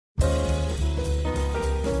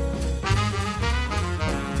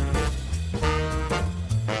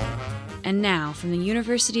And now, from the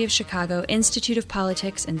University of Chicago Institute of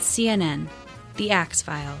Politics and CNN, The Axe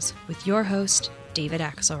Files, with your host, David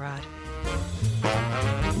Axelrod.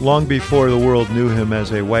 Long before the world knew him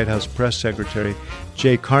as a White House press secretary,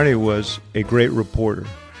 Jay Carney was a great reporter,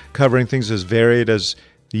 covering things as varied as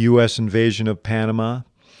the U.S. invasion of Panama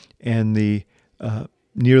and the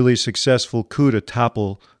nearly successful coup to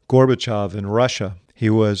topple Gorbachev in Russia. He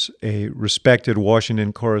was a respected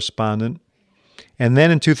Washington correspondent. And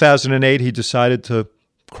then in 2008, he decided to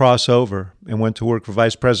cross over and went to work for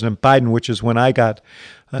Vice President Biden, which is when I got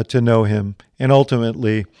to know him, and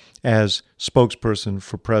ultimately as spokesperson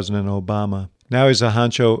for President Obama. Now he's a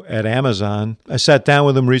honcho at Amazon. I sat down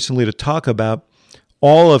with him recently to talk about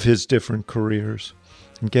all of his different careers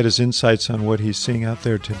and get his insights on what he's seeing out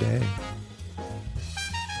there today.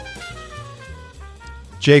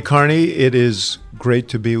 Jay Carney, it is great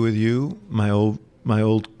to be with you, my old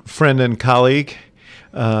friend and colleague.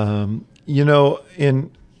 Preparing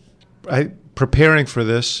for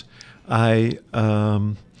this, I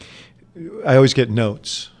always get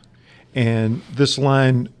notes, and this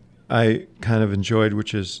line I kind of enjoyed,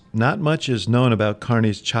 which is, not much is known about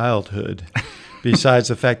Carney's childhood, besides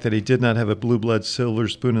the fact that he did not have a blue blood silver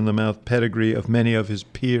spoon in the mouth pedigree of many of his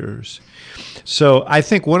peers. So I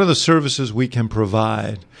think one of the services we can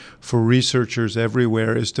provide for researchers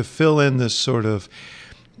everywhere is to fill in this sort of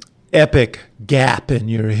epic gap in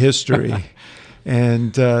your history.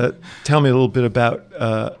 And tell me a little bit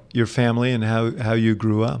about your family and how you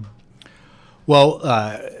grew up. Well,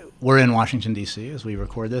 we're in Washington, D.C. as we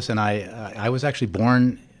record this, and I was actually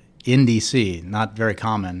born in D.C., not very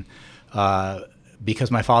common, because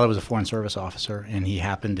my father was a Foreign Service officer, and he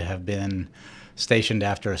happened to have been stationed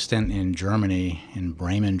after a stint in Germany, in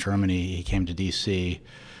Bremen, Germany. He came to D.C.,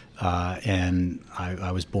 and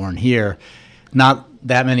I was born here. Not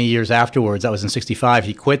that many years afterwards, that was in '65,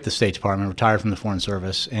 he quit the State Department, retired from the Foreign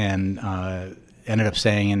Service, and ended up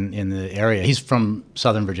staying in the area. He's from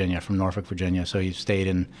Southern Virginia, from Norfolk, Virginia, so he stayed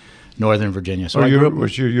in Northern Virginia. So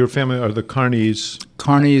your family are the Carneys?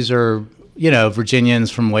 Carneys are,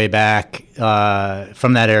 Virginians from way back,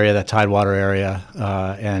 from that area, that Tidewater area,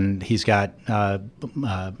 and he's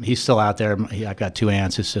still out there. I've got two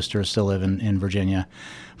aunts. His sisters still live in Virginia.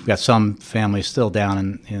 We've got some families still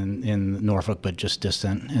down in Norfolk, but just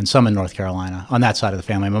distant, and some in North Carolina on that side of the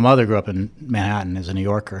family. My mother grew up in Manhattan as a New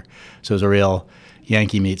Yorker, so it was a real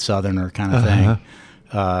Yankee meet Southerner kind of thing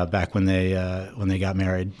back when they got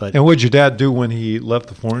married. And what did your dad do when he left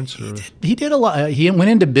the Foreign Service? He did a lot. He went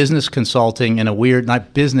into business consulting in a weird,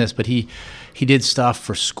 not business, but he did stuff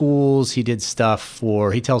for schools. He did stuff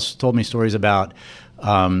for. He told me stories about.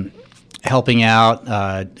 Helping out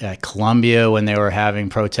at Columbia when they were having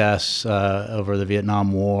protests over the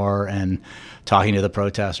Vietnam War, and talking to the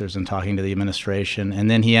protesters and talking to the administration.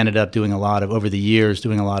 and then he ended up doing a lot of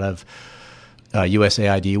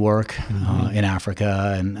USAID work in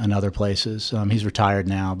Africa and other places. He's retired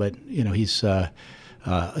now, but he's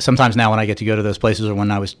sometimes now when I get to go to those places, or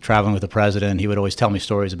when I was traveling with the president, he would always tell me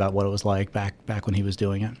stories about what it was like back when he was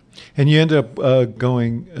doing it. And you ended up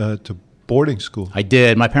going to boarding school. I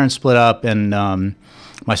did. My parents split up, and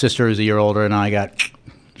my sister is a year older, and I got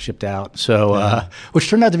shipped out. So, which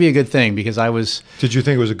turned out to be a good thing, because I was. Did you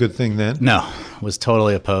think it was a good thing then? No, was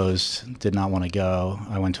totally opposed. Did not want to go.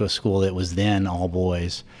 I went to a school that was then all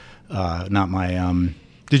boys. Not my.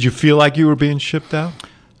 Did you feel like you were being shipped out?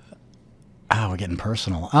 Oh, we're getting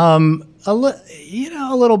personal. A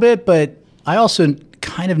little bit, but I also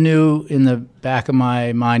kind of knew in the back of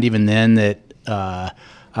my mind even then that.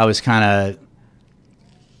 I was kind of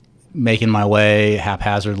making my way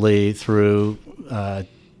haphazardly through,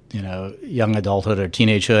 young adulthood or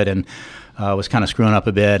teenagehood, and was kind of screwing up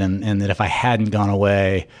a bit, and that if I hadn't gone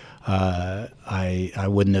away, I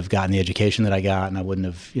wouldn't have gotten the education that I got, and I wouldn't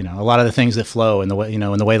have, a lot of the things that flow in the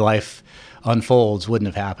way life unfolds wouldn't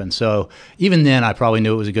have happened. So even then, I probably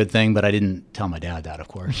knew it was a good thing, but I didn't tell my dad that, of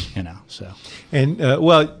course, So. And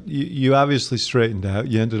you obviously straightened out.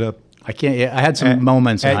 You ended up. I had some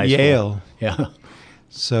moments in high school. At Yale. Yeah.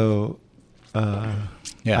 So, I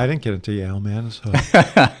didn't get into Yale, man. So.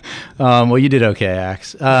 Well, you did okay,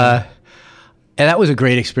 Axe. And that was a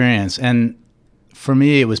great experience. And for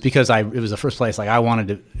me, it was because it was the first place. Like I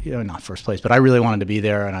wanted to, not first place, but I really wanted to be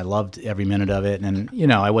there, and I loved every minute of it. And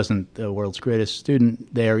I wasn't the world's greatest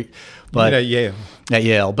student there, but at Yale. At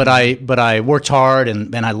Yale, but I worked hard,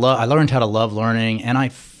 and I learned how to love learning, and I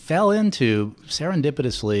fell into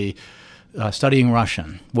serendipitously studying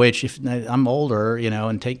Russian, which if I'm older,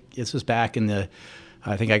 and this was back in the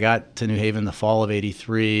I think I got to New Haven the fall of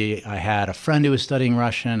 '83. I had a friend who was studying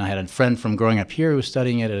Russian. I had a friend from growing up here who was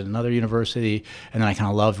studying it at another university. And then I kind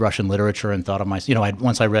of loved Russian literature and thought of myself,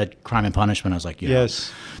 once I read Crime and Punishment, I was like,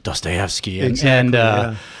 yes, Dostoevsky.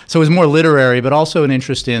 Exactly, So it was more literary, but also an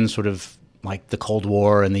interest in sort of like the Cold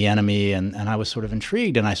War and the enemy. And I was sort of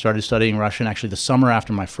intrigued. And I started studying Russian actually the summer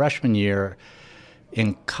after my freshman year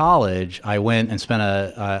in college. I went and spent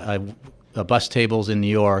a bus tables in New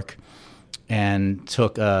York and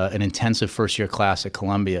took an intensive first-year class at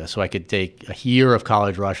Columbia, so I could take a year of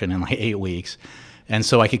college Russian in like 8 weeks. And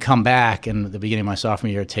so I could come back and at the beginning of my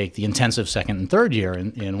sophomore year take the intensive second and third year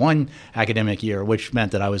in one academic year, which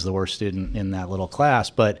meant that I was the worst student in that little class.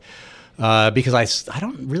 But because I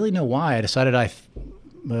don't really know why, I decided I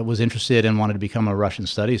was interested and wanted to become a Russian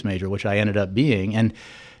studies major, which I ended up being. And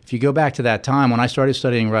if you go back to that time, when I started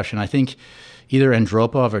studying Russian, I think either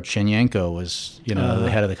Andropov or Chenyenko was, the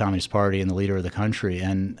head of the Communist Party and the leader of the country,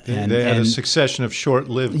 and they had a succession of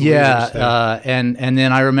short-lived leaders. And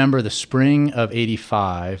then I remember the spring of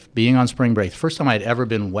 '85, being on spring break. The first time I'd ever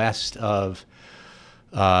been west of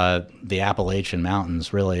the Appalachian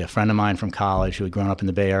Mountains. Really, a friend of mine from college who had grown up in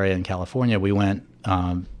the Bay Area in California. We went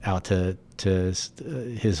out to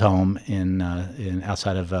his home in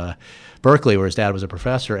outside of Berkeley, where his dad was a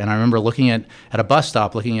professor. And I remember looking at a bus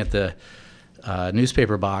stop, looking at the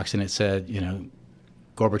newspaper box, and it said,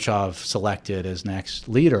 Gorbachev selected as next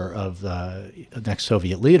leader of the next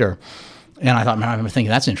Soviet leader. And I thought, man, I remember thinking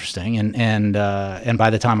that's interesting. And by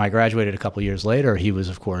the time I graduated a couple years later, he was,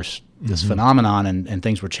 of course, this phenomenon, and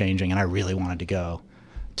things were changing. And I really wanted to go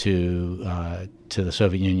to the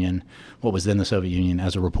Soviet Union, what was then the Soviet Union,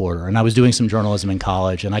 as a reporter. And I was doing some journalism in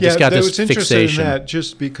college, and I just got this fixation. I was interested in that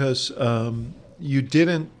just because you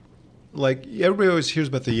didn't. Like, everybody always hears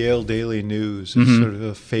about the Yale Daily News. It's sort of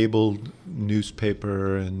a fabled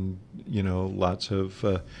newspaper, and, lots of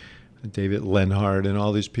David Lenhard and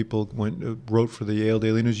all these people wrote for the Yale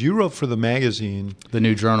Daily News. You wrote for the magazine. The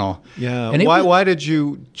New Journal. Yeah. And why did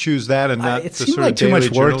you choose that and not the sort of daily It seemed like too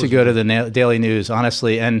much work to go to the Daily News,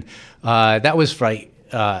 honestly. And that was right.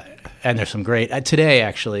 And there's some great... today,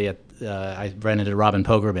 actually, I ran into Robin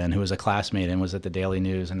Pogrebin, who was a classmate and was at the Daily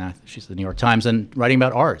News, and now she's at the New York Times, and writing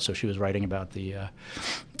about art. So she was writing about the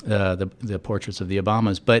portraits of the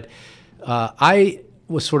Obamas. But I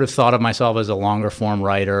was sort of thought of myself as a longer form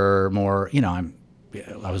writer, more,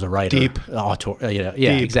 I was a writer. Deep. Author, deep,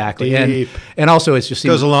 exactly. Deep. And also it's just...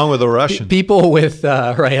 Goes along with the Russian. People with,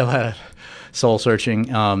 a lot of soul searching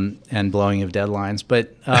and blowing of deadlines.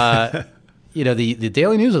 But... the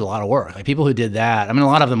Daily News was a lot of work. Like, people who did that, a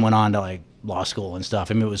lot of them went on to like law school and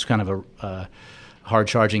stuff. It was kind of a hard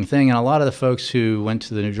charging thing. And a lot of the folks who went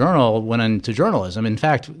to the New Journal went into journalism. In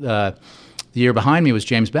fact, the year behind me was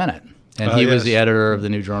James Bennett, and he was the editor of the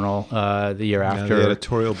New Journal the year after. The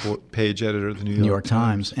editorial page editor of the New York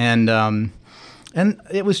Times. And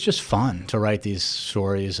it was just fun to write these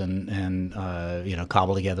stories and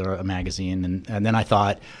cobble together a magazine. And then I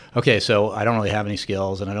thought, okay, so I don't really have any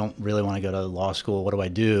skills, and I don't really want to go to law school. What do I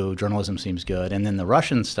do? Journalism seems good. And then the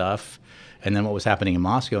Russian stuff, and then what was happening in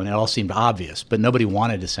Moscow, and it all seemed obvious. But nobody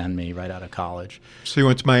wanted to send me right out of college. So you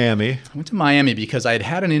went to Miami. I went to Miami because I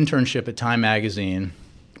had an internship at Time Magazine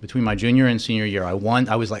between my junior and senior year. I won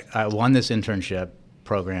this internship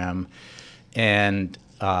program, and...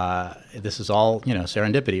 this is all,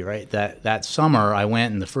 serendipity, right? That summer I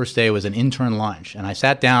went, and the first day was an intern lunch, and I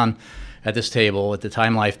sat down at this table at the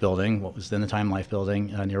Time Life building, what was then the Time Life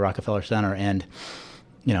building near Rockefeller Center, and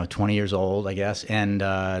 20 years old, I guess, and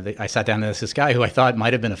I sat down with this guy who I thought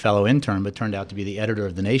might have been a fellow intern, but turned out to be the editor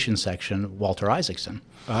of the Nation section, Walter Isaacson.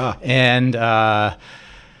 And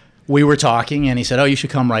we were talking, and he said, "Oh, you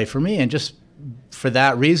should come write for me," and just for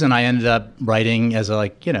that reason, I ended up writing as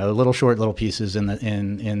little pieces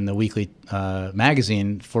in the weekly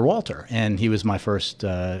magazine for Walter, and he was my first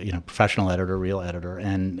professional editor, real editor,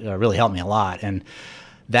 and really helped me a lot. And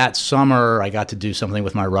that summer, I got to do something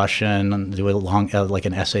with my Russian, and do a long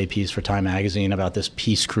an essay piece for Time Magazine about this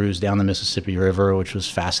peace cruise down the Mississippi River, which was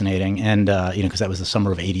fascinating. And because that was the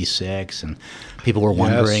summer of '86, and people were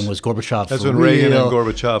wondering, was Gorbachev? That's when Reagan and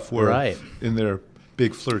Gorbachev were right in their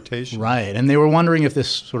big flirtation. Right. And they were wondering if this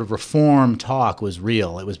sort of reform talk was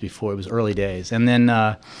real. It was early days. And then,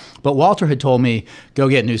 but Walter had told me, go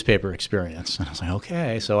get newspaper experience. And I was like,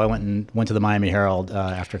 okay. So I went to the Miami Herald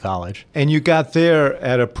after college. And you got there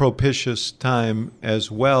at a propitious time as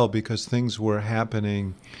well, because things were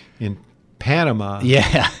happening in Panama.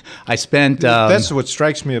 Yeah, I spent. That's what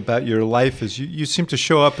strikes me about your life is you seem to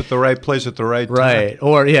show up at the right place at the right time. Right.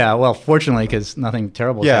 Or well, fortunately, because nothing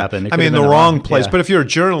terrible has happened. I mean, the wrong place. Yeah. But if you're a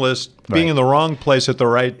journalist, being in the wrong place at the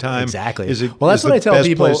right time, exactly. is that's what I tell best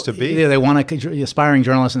people. Place to be. Yeah, they want to aspiring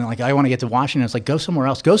journalists, and they're like, I want to get to Washington. It's like, go somewhere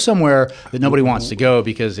else. Go somewhere that nobody wants to go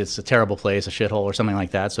because it's a terrible place, a shithole, or something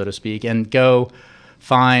like that, so to speak, and go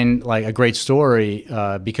find like a great story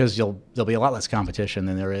because there'll be a lot less competition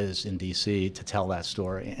than there is in D.C. to tell that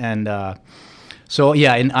story. And so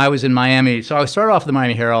and I was in Miami. So I started off at the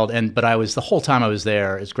Miami Herald, but I was the whole time I was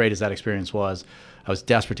there. As great as that experience was, I was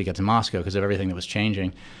desperate to get to Moscow because of everything that was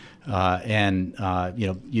changing, trying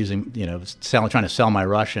to sell my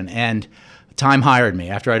Russian. And Time hired me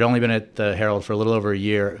after I'd only been at the Herald for a little over a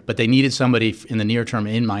year, but they needed somebody in the near term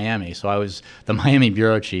in Miami. So I was the Miami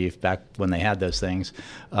bureau chief back when they had those things,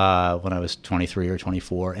 when I was 23 or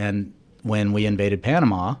 24. And when we invaded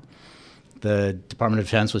Panama, the Department of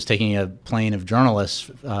Defense was taking a plane of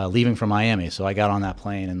journalists leaving from Miami. So I got on that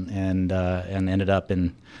plane and ended up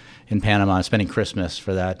in Panama, spending Christmas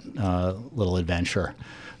for that little adventure.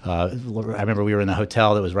 I remember we were in the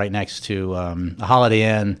hotel that was right next to a Holiday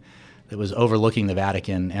Inn. It was overlooking the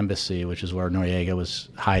Vatican embassy, which is where Noriega was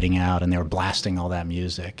hiding out, and they were blasting all that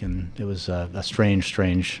music, and it was a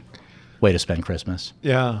strange way to spend Christmas.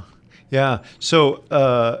 Yeah. So,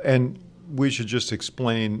 and we should just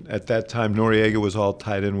explain, at that time, Noriega was all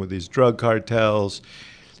tied in with these drug cartels.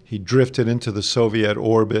 He drifted into the Soviet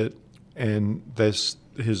orbit, and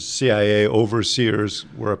his CIA overseers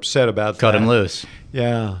were upset about that. Cut him loose.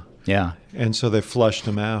 Yeah. And so they flushed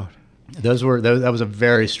him out. That was a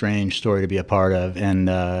very strange story to be a part of, and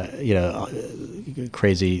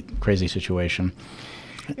crazy situation.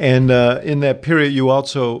 And in that period, you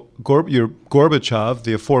also Gorbachev,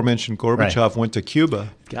 the aforementioned Gorbachev, went to Cuba.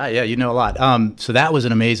 God, yeah, you know a lot. So that was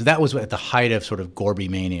that was at the height of sort of Gorby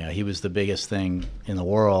mania. He was the biggest thing in the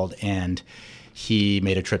world, and he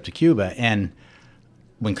made a trip to Cuba. And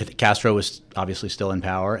when Castro was obviously still in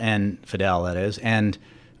power, and Fidel, that is, and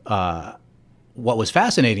what was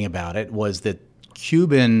fascinating about it was that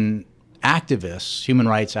Cuban activists, human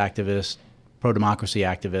rights activists, pro-democracy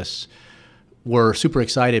activists, were super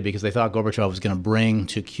excited because they thought Gorbachev was going to bring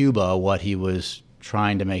to Cuba what he was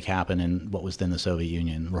trying to make happen in what was then the Soviet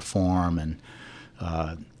Union, reform and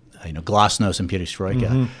glasnost and perestroika.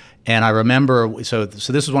 Mm-hmm. And I remember, so this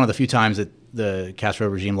was one of the few times that the Castro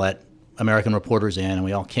regime let American reporters in, and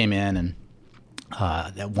we all came in, and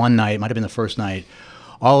that one night, it might have been the first night,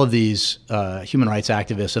 all of these human rights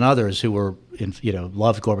activists and others who were,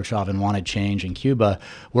 loved Gorbachev and wanted change in Cuba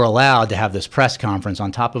were allowed to have this press conference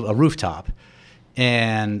on top of a rooftop.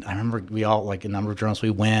 And I remember we all, like a number of journalists,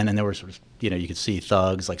 we went, and there were sort of, you could see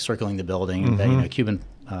thugs like circling the building, mm-hmm. Cuban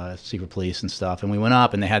secret police and stuff. And we went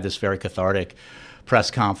up, and they had this very cathartic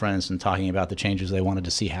press conference and talking about the changes they wanted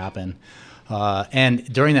to see happen. And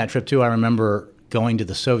during that trip, too, I remember going to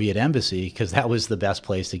the Soviet embassy because that was the best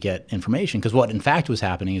place to get information. Because what in fact was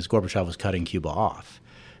happening is Gorbachev was cutting Cuba off.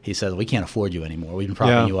 He said, we can't afford you anymore. We've been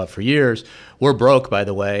propping you up for years. We're broke, by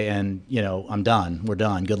the way, and I'm done. We're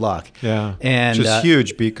done. Good luck. Yeah, and which is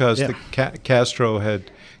huge because Castro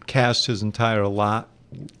had cast his entire lot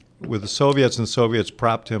with the Soviets, and the Soviets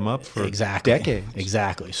propped him up for decades.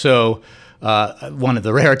 Exactly. So one of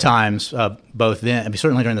the rare times, both then,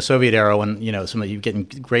 certainly during the Soviet era, when you're getting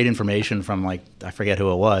great information from, like, I forget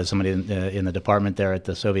who it was, somebody in the department there at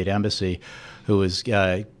the Soviet embassy, who was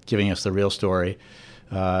giving us the real story.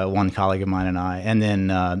 One colleague of mine and I, and then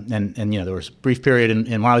there was a brief period, and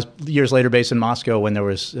when I was years later based in Moscow, when there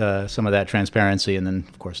was some of that transparency, and then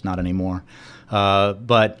of course not anymore.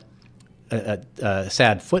 But a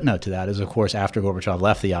sad footnote to that is, of course, after Gorbachev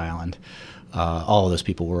left the island, all of those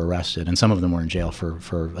people were arrested, and some of them were in jail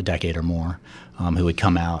for a decade or more, who would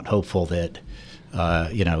come out hopeful that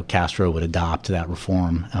Castro would adopt that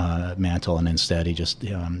reform mantle, and instead he just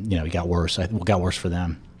he got worse. It got worse for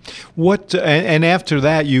them. And after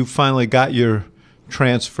that, you finally got your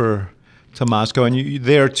transfer to Moscow, and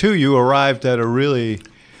there too, you arrived at a really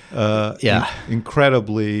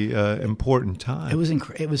incredibly important time.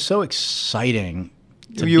 It was so exciting.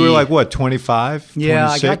 You were like, what, 25? Yeah,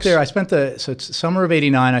 26? I got there. I spent it's summer of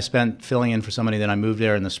 '89. I spent filling in for somebody. Then I moved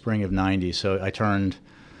there in the spring of '90. So I turned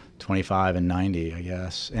 25 in '90, I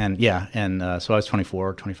guess. And so I was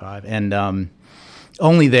 24, 25, and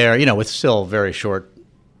only there, with still a very short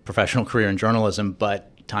professional career in journalism,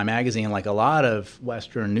 but Time Magazine, like a lot of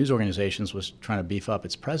Western news organizations, was trying to beef up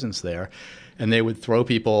its presence there. And they would throw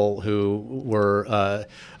people who were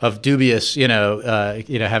of dubious,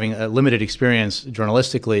 having a limited experience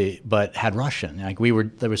journalistically, but had Russian. Like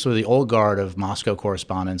there was sort of the old guard of Moscow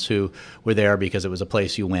correspondents who were there because it was a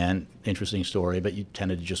place you went, interesting story, but you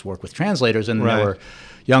tended to just work with translators. And there were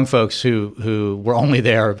young folks who were only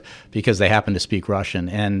there because they happened to speak Russian.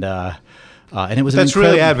 And it was that's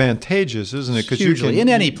really advantageous, isn't it? Hugely. In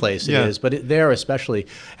any place it is, but there especially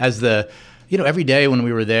as every day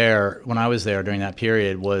when I was there during that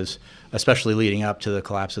period was, especially leading up to the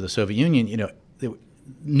collapse of the Soviet Union,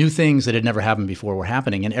 new things that had never happened before were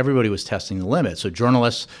happening, and everybody was testing the limit. So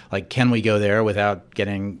journalists, like, can we go there without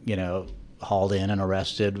getting, hauled in and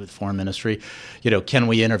arrested with foreign ministry? Can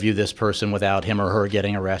we interview this person without him or her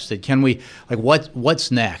getting arrested? Can we,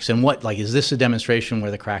 what's next? And is this a demonstration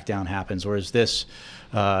where the crackdown happens, or is this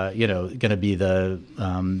going to be the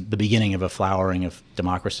beginning of a flowering of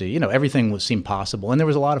democracy? Everything seemed possible, and there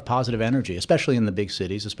was a lot of positive energy, especially in the big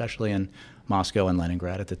cities, especially in Moscow and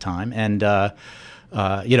Leningrad at the time. And to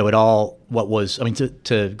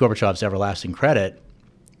Gorbachev's everlasting credit,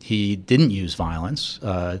 he didn't use violence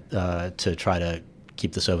to try to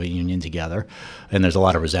keep the Soviet Union together. And there's a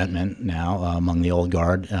lot of resentment now among the old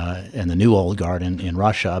guard and the new old guard in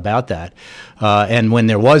Russia about that. And when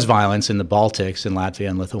there was violence in the Baltics, in Latvia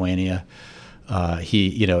and Lithuania,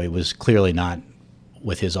 it was clearly not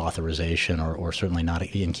with his authorization or certainly not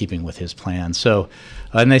in keeping with his plan. So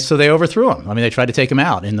they overthrew him. I mean, they tried to take him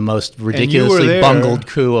out in the most ridiculously bungled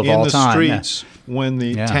coup of all time. In the streets when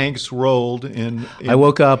the tanks rolled in I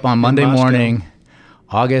woke up on Monday morning,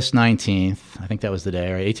 August 19th, I think that was the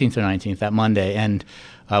day, or 18th or 19th, that Monday, and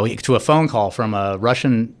to a phone call from a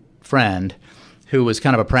Russian friend who was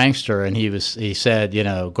kind of a prankster, and he said,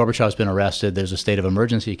 Gorbachev's been arrested, there's a state of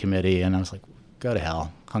emergency committee, and I was like, go to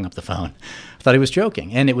hell, hung up the phone. I thought he was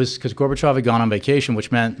joking, and it was because Gorbachev had gone on vacation,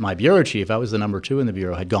 which meant my bureau chief, I was the number 2 in the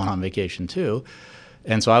bureau, had gone on vacation too,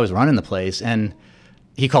 and so I was running the place, and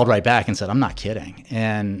he called right back and said, I'm not kidding,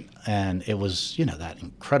 and it was, that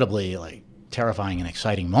incredibly, terrifying and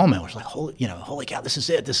exciting moment. It was like, holy cow, this is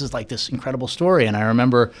it. This is like this incredible story. And I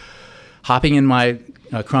remember hopping in my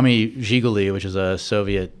crummy Zhiguli, which is a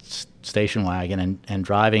Soviet station wagon, and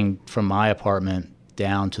driving from my apartment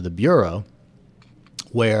down to the bureau,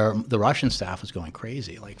 where the Russian staff was going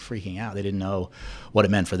crazy, freaking out. They didn't know what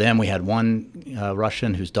it meant for them. We had one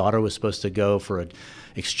Russian whose daughter was supposed to go for an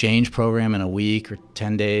exchange program in a week or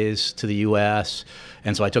 10 days to the U.S.,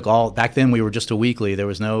 and so I took back then we were just a weekly. There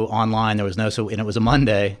was no online, and it was a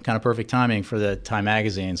Monday, kind of perfect timing for the Time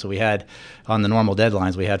Magazine. So we had, on the normal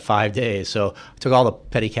deadlines, we had 5 days. So I took all the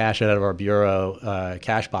petty cash out of our bureau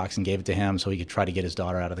cash box and gave it to him so he could try to get his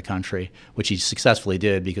daughter out of the country, which he successfully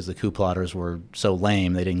did because the coup plotters were so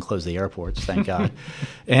lame, they didn't close the airports, thank God.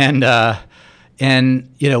 And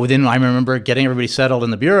then I remember getting everybody settled in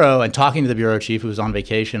the bureau and talking to the bureau chief who was on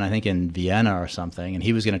vacation, I think in Vienna or something, and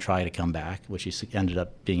he was going to try to come back, which he ended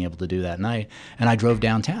up being able to do that night. And I drove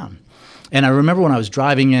downtown. And I remember when I was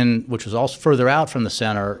driving in, which was also further out from the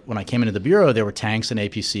center, when I came into the bureau, there were tanks and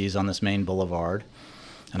APCs on this main boulevard.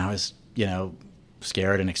 And I was,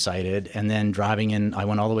 scared and excited. And then driving in, I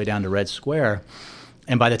went all the way down to Red Square.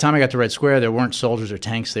 And by the time I got to Red Square, there weren't soldiers or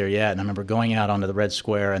tanks there yet. And I remember going out onto the Red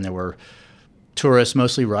Square, and there were tourists,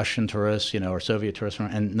 mostly Russian tourists, or Soviet tourists,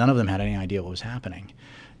 and none of them had any idea what was happening.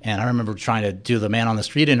 And I remember trying to do the man on the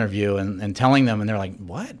street interview and telling them, and they're like,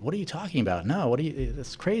 "What? What are you talking about? No,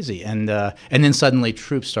 that's crazy." And then suddenly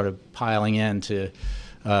troops started piling in to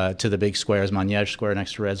the big squares, Manege Square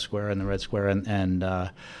next to Red Square and the Red Square, and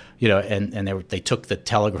they took the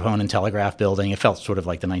telephone and telegraph building. It felt sort of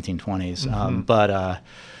like the 1920s,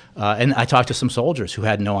 and I talked to some soldiers who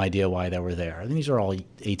had no idea why they were there. And these are all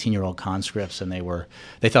 18-year-old conscripts, and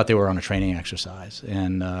they thought they were on a training exercise,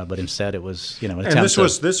 but instead it was an attempt. And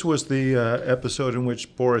this was the episode in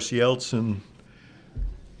which Boris Yeltsin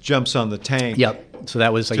jumps on the tank. Yep. So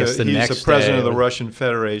that was, I guess, the next day. He's the president of the Russian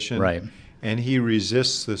Federation, right? And he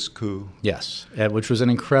resists this coup. Yes, which was an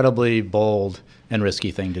incredibly bold and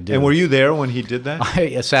risky thing to do. And were you there when he did that?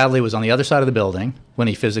 I sadly was on the other side of the building when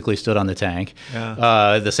he physically stood on the tank.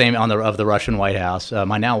 Yeah. The same of the Russian White House.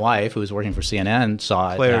 My now wife, who was working for CNN,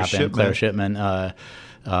 saw it happen. Claire Shipman.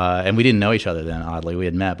 And we didn't know each other then. Oddly, we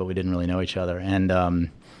had met, but we didn't really know each other. And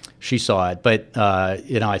she saw it. But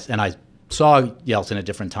I saw Yeltsin at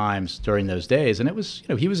different times during those days, and it was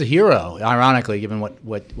he was a hero. Ironically, given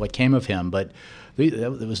what came of him, but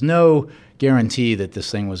there was no guarantee that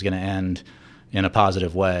this thing was going to end in a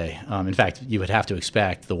positive way. In fact, you would have to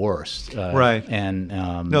expect the worst. Right. And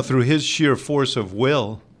no, through his sheer force of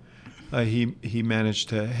will, he managed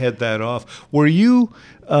to head that off. Were you?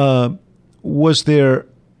 Was there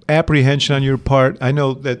apprehension on your part? I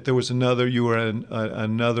know that there was another. You were on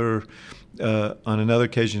another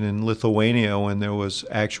occasion in Lithuania when there was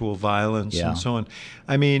actual violence and so on.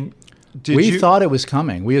 I mean, we thought it was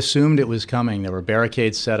coming. We assumed it was coming. There were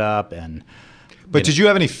barricades set up, but did you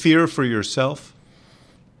have any fear for yourself?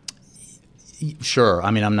 Sure.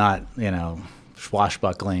 I mean, I'm not,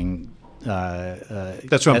 swashbuckling.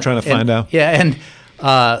 That's what I'm trying to find out. Yeah, and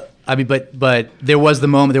I mean, but there was the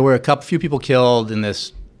moment. There were few people killed in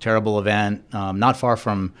this terrible event, not far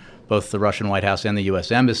from both the Russian White House and the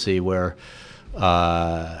U.S. Embassy, where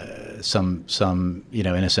some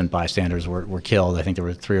innocent bystanders were killed. I think there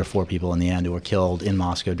were 3 or 4 people in the end who were killed in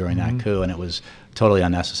Moscow during that coup, and it was totally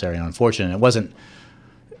unnecessary and unfortunate. It wasn't,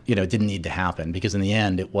 it didn't need to happen, because in the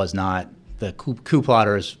end it was not the coup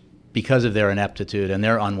plotters, because of their ineptitude and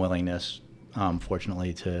their unwillingness,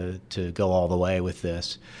 fortunately, to go all the way with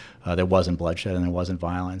this. There wasn't bloodshed and there wasn't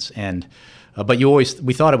violence, but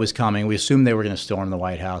we thought it was coming. We assumed they were going to storm the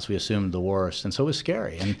White House. We assumed the worst, and so it was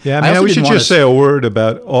scary. And we should just say a word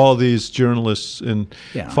about all these journalists in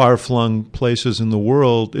far-flung places in the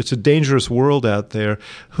world. It's a dangerous world out there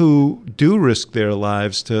who do risk their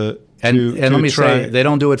lives to. And let me say, they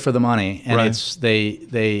don't do it for the money. And right.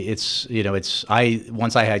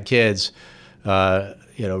 Once I had kids,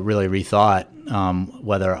 really rethought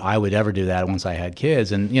whether I would ever do that once I had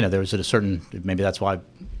kids. And, there was a certain, maybe that's why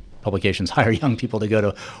publications hire young people to go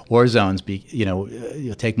to war zones,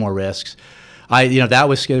 take more risks. That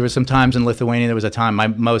was scary. There was some times in Lithuania. There was a time. My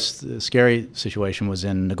most scary situation was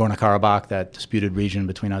in Nagorno-Karabakh, that disputed region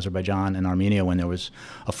between Azerbaijan and Armenia, when there was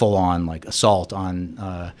a full-on assault on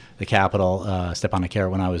the capital, Stepanakert,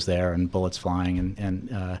 when I was there, and bullets flying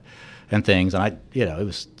and things. And it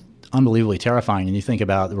was unbelievably terrifying. And you think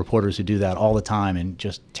about the reporters who do that all the time in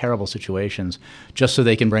just terrible situations, just so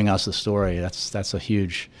they can bring us the story. That's a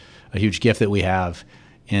huge gift that we have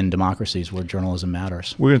in democracies where journalism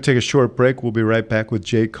matters. We're going to take a short break. We'll be right back with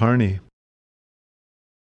Jay Carney.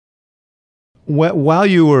 While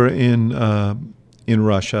you were in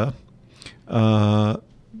Russia, one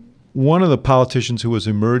of the politicians who was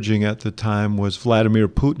emerging at the time was Vladimir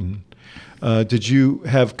Putin. Did you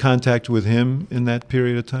have contact with him in that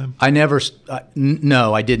period of time?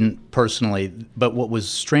 No, I didn't personally. But what was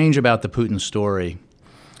strange about the Putin story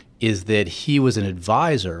is that he was an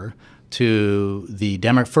advisor to the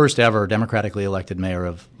first ever democratically elected mayor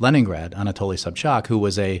of Leningrad, Anatoly Sobchak, who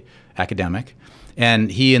was an academic.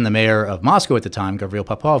 And he and the mayor of Moscow at the time, Gavril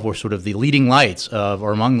Popov, were sort of the leading lights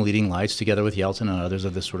or among the leading lights, together with Yeltsin and others,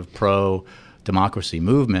 of this sort of pro-democracy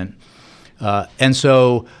movement. And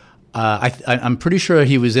so I'm pretty sure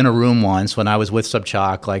he was in a room once when I was with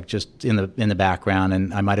Sobchak, just in the background,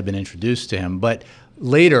 and I might have been introduced to him. But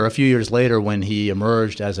later, a few years later, when he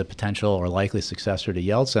emerged as a potential or likely successor to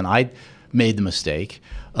Yeltsin, I made the mistake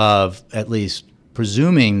of at least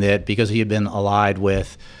presuming that because he had been allied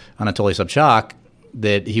with Anatoly Sobchak,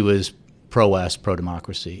 that he was pro-West,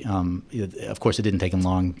 pro-democracy. Of course, it didn't take him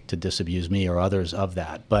long to disabuse me or others of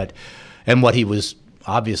that. And what he was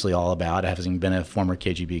obviously all about, having been a former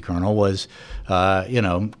KGB colonel, was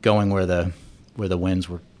going where the winds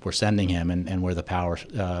were sending him, and where the power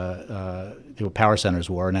centers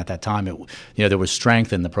were. And at that time, there was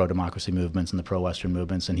strength in the pro-democracy movements and the pro-Western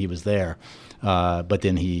movements, and he was there. But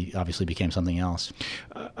then he obviously became something else.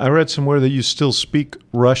 I read somewhere that you still speak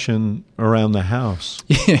Russian around the house.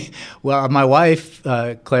 Well, my wife,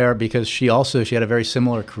 Claire, because she had a very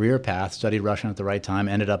similar career path, studied Russian at the right time,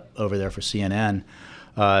 ended up over there for CNN.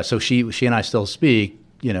 So she and I still speak,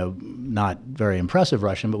 not very impressive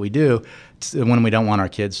Russian, but we do when we don't want our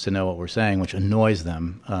kids to know what we're saying, which annoys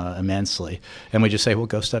them immensely. And we just say, well,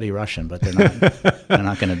 go study Russian, but they're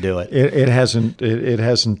not going to do it. It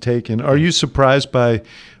hasn't taken. Are you surprised by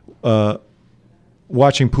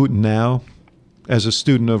watching Putin now as a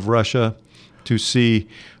student of Russia, to see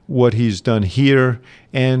what he's done here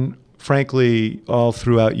and, frankly, all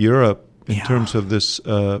throughout Europe in terms of this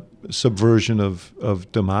subversion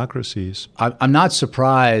of democracies? I'm not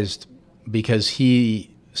surprised, because he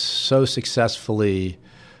so successfully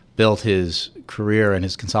built his career and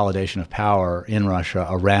his consolidation of power in Russia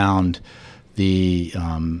around the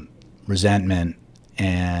resentment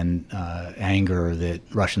and anger that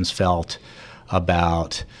Russians felt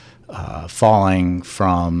about falling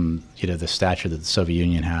from the stature that the Soviet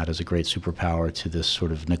Union had as a great superpower to this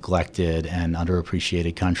sort of neglected and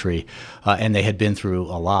underappreciated country. And they had been through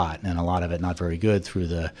a lot, and a lot of it not very good, through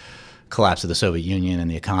the collapse of the Soviet Union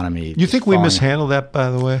and the economy. You think we mishandled that, by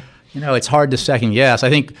the way? It's hard to second guess. I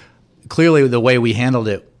think clearly the way we handled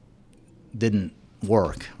it didn't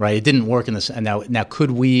work, right? It didn't work in this. And now,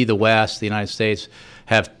 could we, the West, the United States,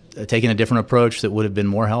 have taken a different approach that would have been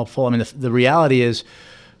more helpful? I mean, the reality is,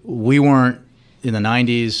 we weren't in the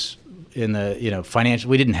 90s in the financial.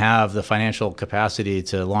 We didn't have the financial capacity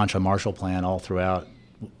to launch a Marshall Plan all throughout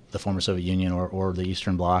the former Soviet Union or the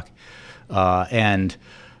Eastern Bloc, and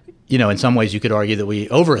in some ways you could argue that we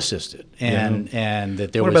over-assisted and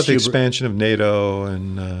that there was. What about the expansion of NATO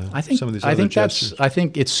and some of these other gestures? I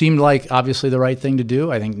think it seemed like obviously the right thing to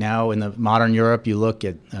do. I think now in the modern Europe, you look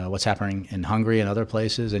at what's happening in Hungary and other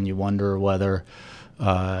places, and you wonder whether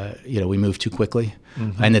we move too quickly,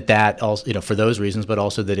 and that also for those reasons, but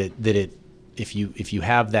also that it if you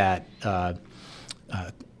have that.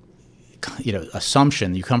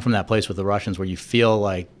 Assumption, you come from that place with the Russians where you feel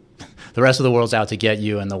like the rest of the world's out to get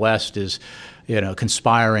you and the West is,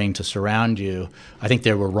 conspiring to surround you. I think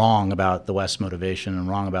they were wrong about the West's motivation and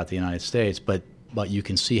wrong about the United States, but you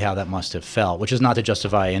can see how that must have felt, which is not to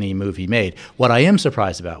justify any move he made. What I am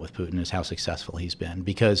surprised about with Putin is how successful he's been,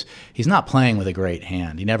 because he's not playing with a great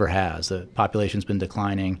hand. He never has. The population's been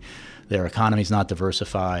declining. Their economy's not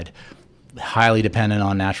diversified. Highly dependent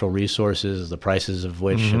on natural resources, the prices of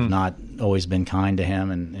which have not always been kind to him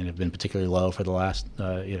and have been particularly low for the last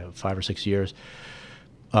 5 or 6 years.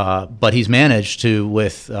 But he's managed to,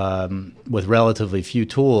 with relatively few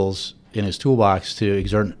tools in his toolbox, to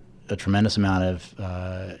exert a tremendous amount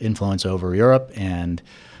of influence over Europe, and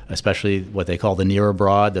especially what they call the near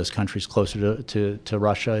abroad, those countries closer to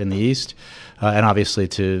Russia in the east, and obviously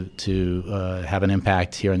to have an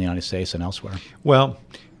impact here in the United States and elsewhere. Well,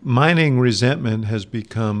 mining resentment has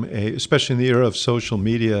become, especially in the era of social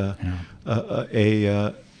media,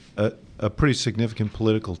 a pretty significant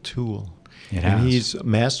political tool. And he's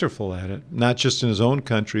masterful at it, not just in his own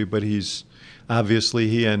country, but he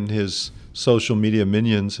and his social media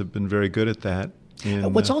minions have been very good at that.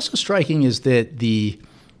 And, what's also striking is that the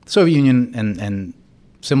Soviet Union and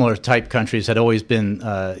similar type countries had always been,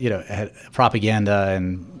 had propaganda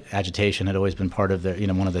and agitation had always been part of their,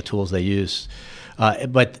 one of the tools they use.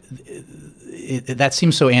 But that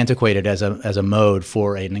seems so antiquated as a mode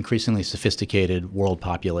for an increasingly sophisticated world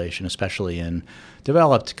population, especially in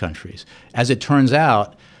developed countries. As it turns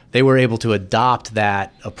out, they were able to adopt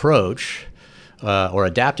that approach, or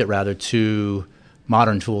adapt it rather, to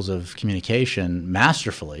modern tools of communication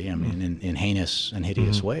masterfully. I mean, in heinous and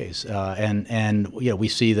hideous ways. And we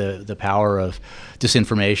see the power of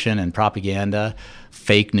disinformation and propaganda.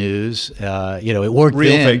 Fake news, it worked.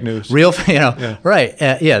 Fake news, right?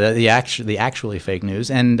 The actually fake news,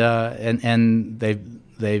 and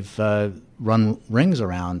they've run rings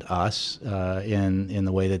around us in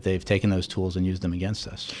the way that they've taken those tools and used them against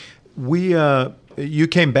us. You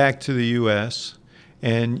came back to the U.S.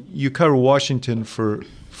 and you covered Washington for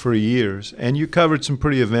years, and you covered some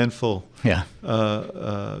pretty eventful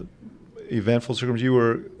circumstances. You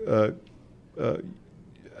were.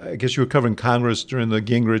 I guess you were covering Congress during the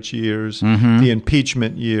Gingrich years, the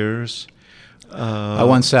impeachment years. I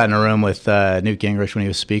once sat in a room with Newt Gingrich when he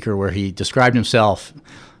was Speaker, where he described himself,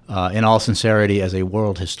 in all sincerity, as a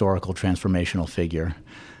world historical transformational figure.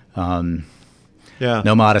 No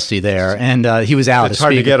modesty there. And he was out as Speaker. It's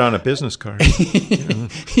hard to get on a business card.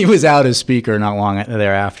 He was out as Speaker not long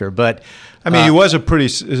thereafter. But I mean, he was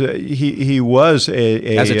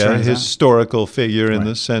a historical figure in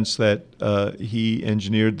the sense that he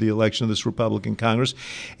engineered the election of this Republican Congress.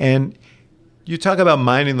 And you talk about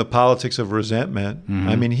mining the politics of resentment.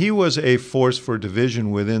 I mean, he was a force for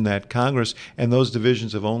division within that Congress, and those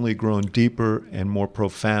divisions have only grown deeper and more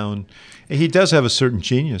profound. And he does have a certain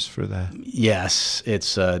genius for that. Yes,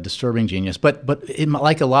 it's a disturbing genius. But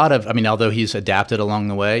like a lot of, although he's adapted along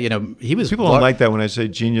the way, he was. People don't like that when I say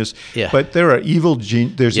genius. Yeah. But there are evil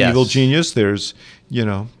evil genius. There's,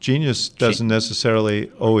 genius doesn't necessarily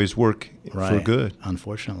always work for good.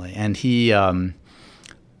 Unfortunately, and he.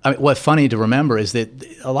 What's funny to remember is that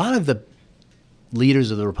a lot of the leaders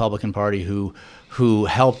of the Republican Party who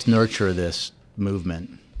helped nurture this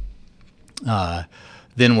movement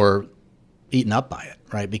then were eaten up by it,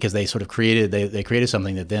 right? Because they sort of created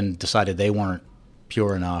something that then decided they weren't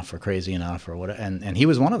pure enough or crazy enough or whatever. And he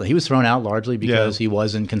was one of them. He was thrown out largely because he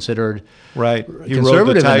wasn't consired He rode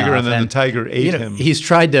the tiger enough, and then the tiger ate him. He's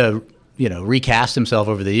tried to recast himself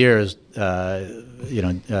over the years,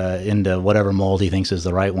 into whatever mold he thinks is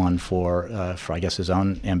the right one for I guess his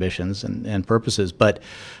own ambitions and purposes. But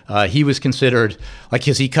he was considered,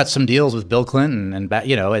 because he cut some deals with Bill Clinton, and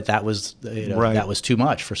that was too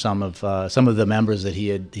much for some of the members that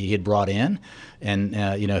he had brought in, and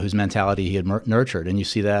whose mentality he had nurtured. And you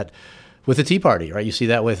see that with the Tea Party, right? You see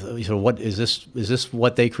that with what is this? Is this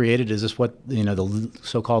what they created? Is this what the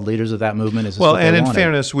so-called leaders of that movement? Is this well, what they and in wanted?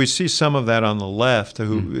 fairness, we see some of that on the left.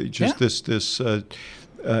 Who just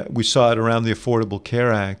we saw it around the Affordable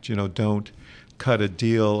Care Act. Don't cut a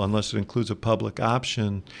deal unless it includes a public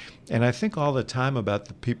option. And I think all the time about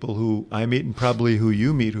the people who I meet and probably who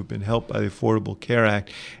you meet who've been helped by the Affordable Care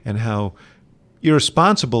Act, and how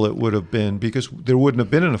irresponsible it would have been, because there wouldn't have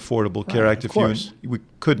been an Affordable Care Act if we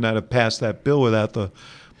could not have passed that bill without the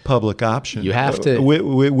public option. You have to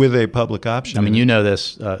with a public option. I mean, you know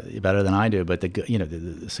this better than I do, but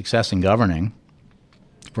the success in governing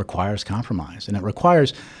requires compromise, and it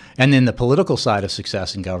requires, and then the political side of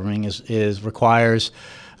success in governing requires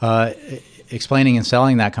explaining and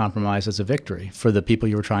selling that compromise as a victory for the people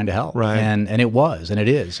you were trying to help. Right. And it was, and it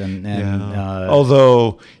is.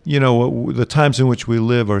 Although, the times in which we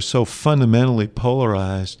live are so fundamentally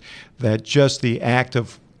polarized that just the act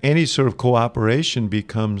of any sort of cooperation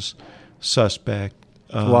becomes suspect.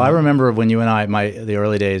 Well, I remember when you and I, the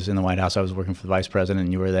early days in the White House, I was working for the vice president,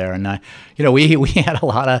 and you were there, and we had a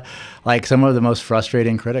lot of, some of the most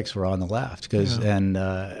frustrating critics were on the left, I'm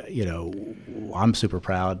super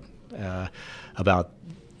proud about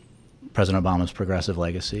President Obama's progressive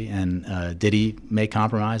legacy. And did he make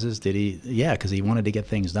compromises? Did he? Yeah, because he wanted to get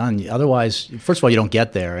things done. Otherwise, first of all, you don't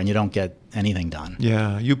get there, and you don't get anything done.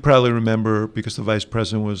 Yeah, you probably remember, because the vice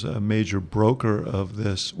president was a major broker of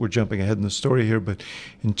this. We're jumping ahead in the story here, but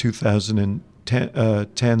in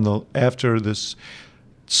 2010, after this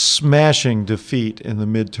smashing defeat in the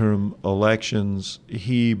midterm elections,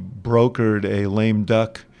 he brokered a lame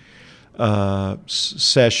duck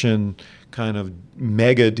session kind of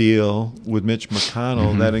mega deal with Mitch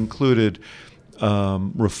McConnell that included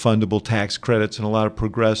refundable tax credits and a lot of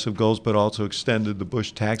progressive goals, but also extended the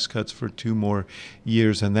Bush tax cuts for 2 more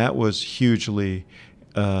years. And that was hugely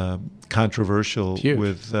controversial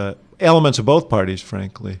with elements of both parties,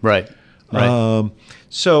 frankly. Right. The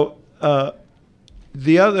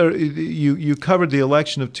other, you covered the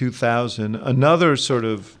election of 2000. Another sort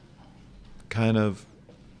of kind of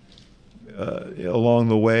along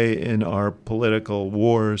the way in our political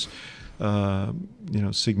wars,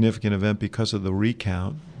 significant event because of the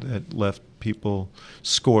recount that left people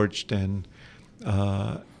scorched and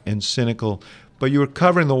cynical. But you were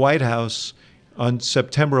covering the White House on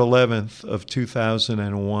September 11th of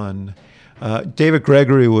 2001. David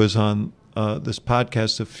Gregory was on this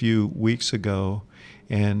podcast a few weeks ago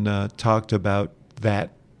and talked about that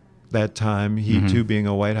time, he too being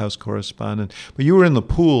a White House correspondent. But you were in the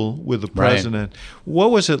pool with the president. Right.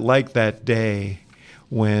 What was it like that day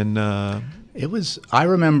when... It was, I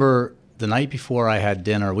remember the night before I had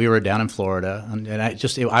dinner, we were down in Florida, and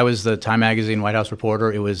I was the Time Magazine White House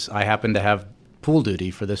reporter. I happened to have pool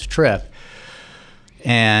duty for this trip.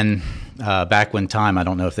 And back when Time, I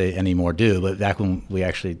don't know if they anymore do, but back when we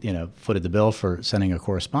actually, footed the bill for sending a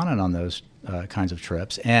correspondent on those kinds of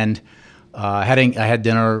trips. And I had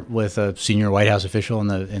dinner with a senior White House official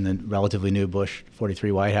in the relatively new Bush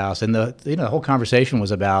 43 White House, and the whole conversation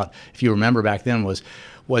was about, if you remember back then,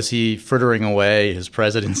 was he frittering away his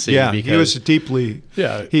presidency? Yeah, he was deeply.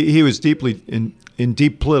 Yeah, he was deeply in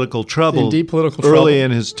deep political trouble. Early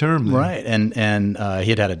in his term, there. Right, and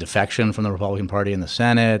he had a defection from the Republican Party in the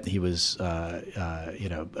Senate. He was,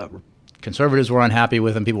 conservatives were unhappy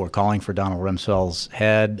with him. People were calling for Donald Rumsfeld's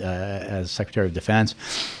head as Secretary of Defense.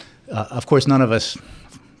 Of course, none of us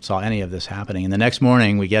saw any of this happening. And the next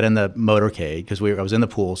morning, we get in the motorcade, because I was in the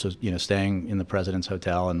pool, so staying in the president's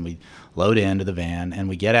hotel, and we load into the van, and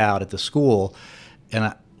we get out at the school,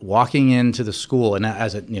 and walking into the school, and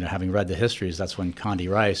as having read the histories, that's when Condi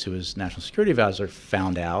Rice, who was National Security Advisor,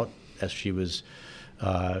 found out, as she was,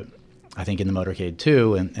 I think, in the motorcade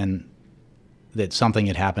too, and that something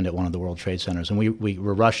had happened at one of the World Trade Centers. And we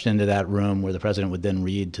were rushed into that room where the president would then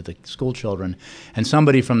read to the school children. And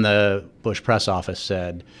somebody from the Bush press office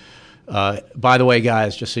said, by the way,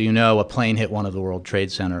 guys, just so you know, a plane hit one of the World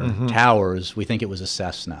Trade Center towers. We think it was a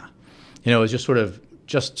Cessna. It was just sort of,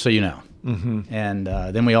 just so you know. And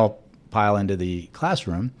then we all pile into the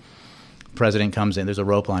classroom. The president comes in. There's a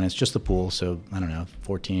rope line. It's just the pool, so, I don't know,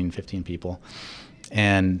 14, 15 people.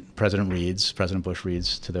 And President Bush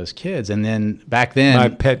reads to those kids. And then back then, My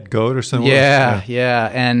Pet Goat or something. Yeah.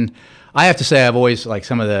 And I have to say, I've always liked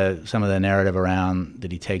some of the narrative around,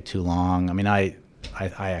 did he take too long? I mean, I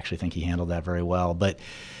actually think he handled that very well. But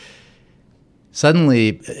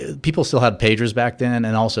suddenly, people still had pagers back then,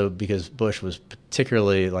 and also because Bush was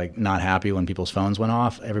particularly not happy when people's phones went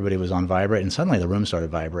off, everybody was on vibrate, and suddenly the room started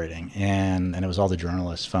vibrating, and it was all the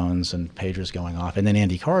journalists' phones and pagers going off. And then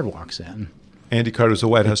Andy Card walks in. Andy Carter was the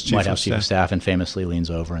White House chief White House chief of staff, and famously leans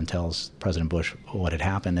over and tells President Bush what had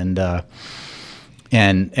happened.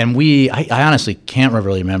 And we, I honestly can't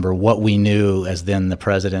really remember what we knew as then the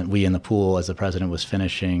president, we in the pool as the president was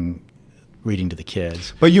finishing reading to the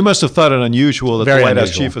kids. But you must have thought it unusual that Very the White House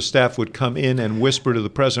unusual. chief of staff would come in and whisper to the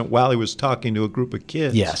president while he was talking to a group of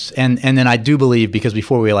kids. Yes, and then I do believe, because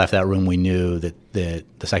before we left that room, we knew that the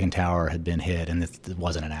second tower had been hit and it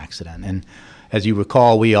wasn't an accident. And as you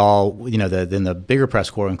recall, we all, then the bigger press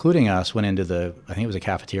corps, including us, went into I think it was a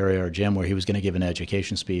cafeteria or gym where he was going to give an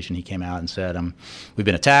education speech, and he came out and said, we've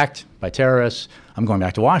been attacked by terrorists, I'm going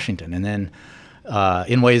back to Washington. And then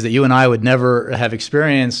in ways that you and I would never have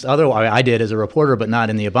experienced otherwise, I did as a reporter, but not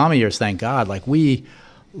in the Obama years, thank God, like we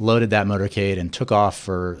loaded that motorcade and took off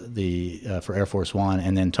for Air Force One,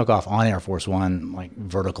 and then took off on Air Force One, like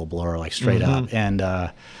vertical blur, like straight up. And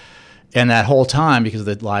that whole time, because of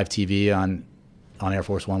the live TV on Air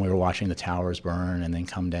Force One, we were watching the towers burn and then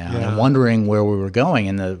come down and wondering where we were going.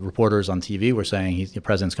 And the reporters on TV were saying the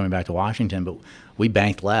president's coming back to Washington, but we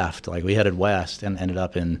banked left, like we headed west and ended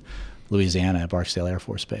up in Louisiana at Barksdale Air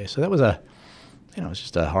Force Base. So that was it was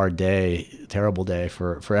just a hard day, terrible day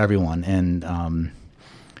for everyone. And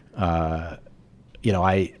I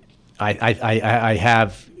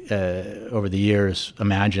have over the years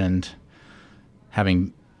imagined,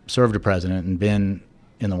 having served a president and been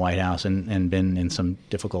in the White House and been in some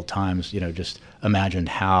difficult times, just imagined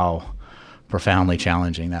how profoundly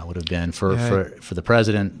challenging that would have been for the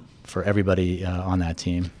president, for everybody on that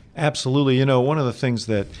team. Absolutely. One of the things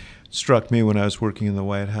that struck me when I was working in the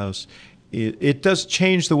White House, it does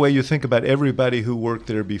change the way you think about everybody who worked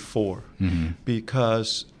there before,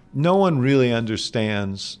 because no one really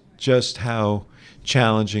understands just how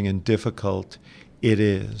challenging and difficult it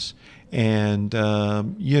is. And there's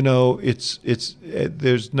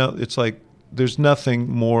nothing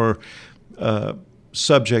more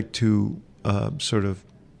subject to sort of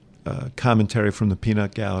commentary from the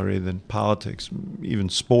peanut gallery than politics, even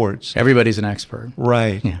sports. Everybody's an expert,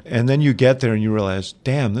 right? Yeah. And then you get there and you realize,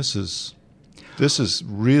 damn, this is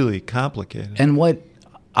really complicated. And what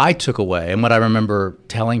I took away, and what I remember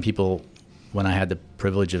telling people when I had the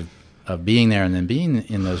privilege of being there and then being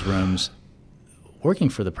in those rooms working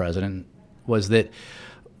for the president, was that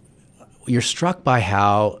you're struck by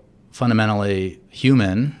how fundamentally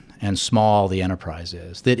human and small the enterprise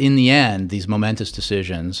is. That in the end, these momentous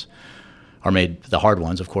decisions are made, the hard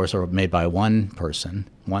ones, of course, are made by one person,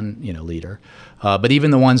 one leader. But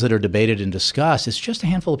even the ones that are debated and discussed, it's just a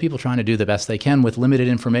handful of people trying to do the best they can with limited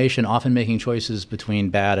information, often making choices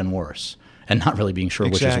between bad and worse, and not really being sure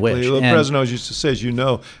which is which. The president always used to say,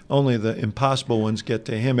 only the impossible ones get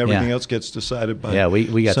to him. Everything else gets decided by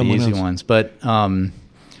we got the easy else. Ones. But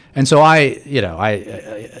and so I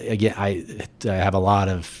have a lot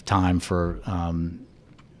of time for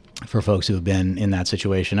folks who have been in that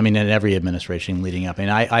situation. I mean, in every administration leading up.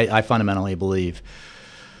 And I fundamentally believe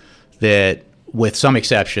that, with some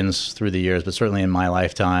exceptions through the years, but certainly in my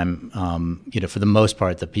lifetime, for the most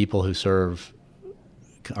part, the people who serve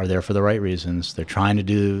are there for the right reasons. They're trying to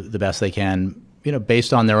do the best they can,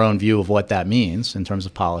 based on their own view of what that means in terms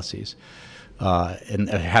of policies. And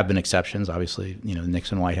there have been exceptions, obviously, the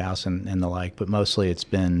Nixon White House and the like, but mostly it's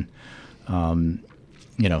been,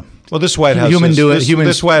 well, this White House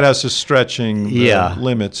this White House is stretching the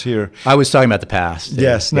limits here. I was talking about the past.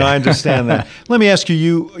 Yes, I understand that. Let me ask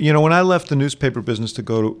you, when I left the newspaper business to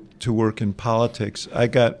go to work in politics, I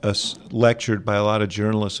got lectured by a lot of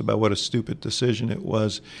journalists about what a stupid decision it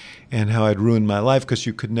was and how I'd ruined my life because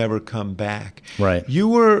you could never come back. Right. You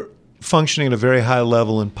were functioning at a very high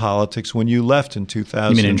level in politics when you left in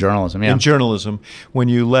 2000. You mean in journalism? Yeah. In journalism, when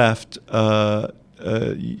you left to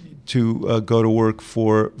go to work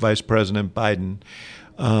for Vice President Biden.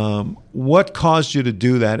 What caused you to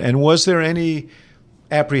do that? And was there any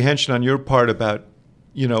apprehension on your part about,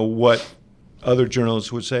 what other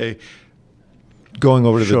journalists would say going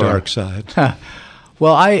over to the dark side?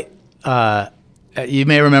 Well, you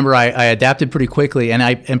may remember I adapted pretty quickly,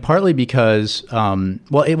 and partly because,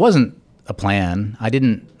 it wasn't a plan.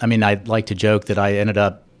 I'd like to joke that I ended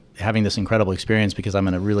up having this incredible experience because I'm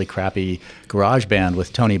in a really crappy garage band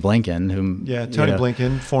with Tony Blinken, whom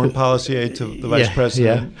Blinken, foreign policy aide to the vice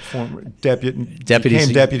president, former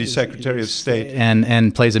deputy secretary of state,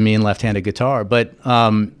 and plays a mean left-handed guitar. But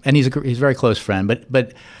and he's a very close friend.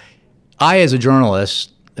 But I, as a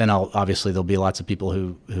journalist, and obviously there'll be lots of people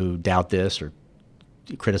who doubt this or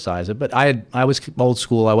criticize it, but I was old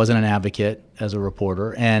school. I wasn't an advocate as a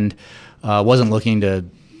reporter, and wasn't looking to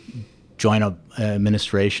join an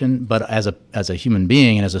administration, but as a human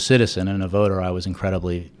being and as a citizen and a voter, I was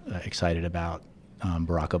incredibly excited about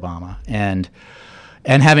Barack Obama, and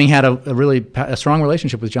having had a really strong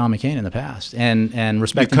relationship with John McCain in the past, and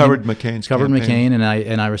respecting you covered him, McCain's covered campaign. McCain,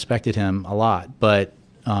 and I respected him a lot. But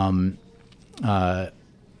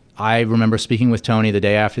I remember speaking with Tony the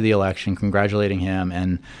day after the election, congratulating him,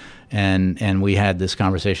 and we had this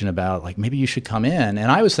conversation about, like, maybe you should come in.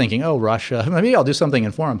 And I was thinking, oh, Russia, maybe I'll do something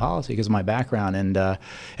in foreign policy because of my background.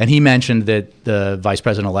 And he mentioned that the vice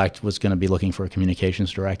president-elect was going to be looking for a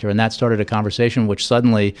communications director, and that started a conversation which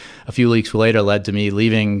suddenly, a few weeks later, led to me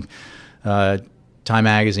leaving Time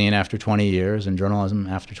Magazine after 20 years and journalism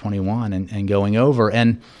after 21 and going over.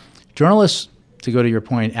 And journalists, to go to your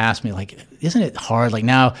point, asked me, like, isn't it hard? Like,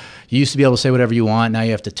 now you used to be able to say whatever you want. Now you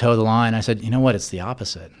have to toe the line. I said, you know what? It's the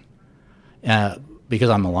opposite. Because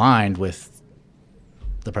I'm aligned with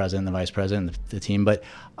the president, the vice president, the team. But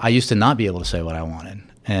I used to not be able to say what I wanted.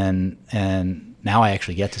 And now I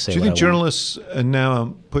actually get to say what I want. Do you think journalists, and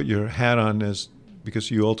now put your hat on as, because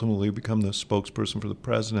you ultimately become the spokesperson for the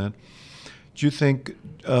president, do you think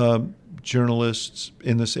journalists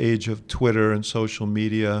in this age of Twitter and social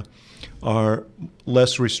media are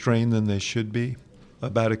less restrained than they should be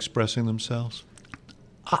about expressing themselves?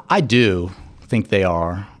 I do think they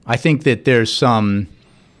are. I think that there's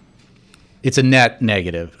it's a net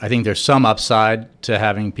negative. I think there's some upside to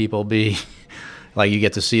having people be, like, you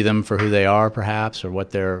get to see them for who they are, perhaps, or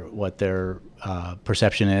what their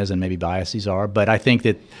perception is and maybe biases are. But I think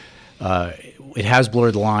that it has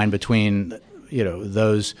blurred the line between,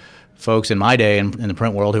 those folks in my day in the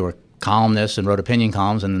print world who were columnists and wrote opinion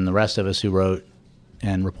columns, and then the rest of us who wrote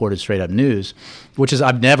and reported straight up news, which is,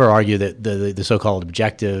 I've never argued that the so-called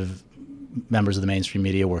objective members of the mainstream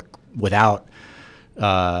media were without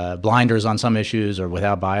blinders on some issues or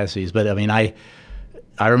without biases. But I mean, I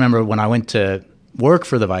remember when I went to work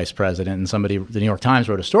for the vice president, and the New York Times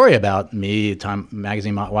wrote a story about me, Time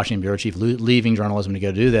Magazine Washington bureau chief, leaving journalism to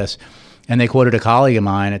go do this. And they quoted a colleague of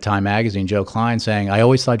mine at Time Magazine, Joe Klein, saying, "I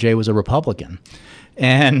always thought Jay was a Republican."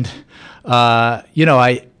 And I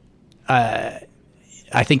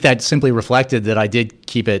think that simply reflected that I did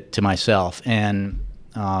keep it to myself. And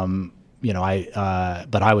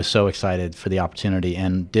but I was so excited for the opportunity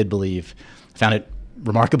and found it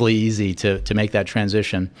remarkably easy to make that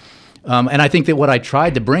transition. And I think that what I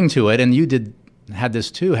tried to bring to it, and you had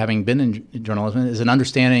this too, having been in journalism, is an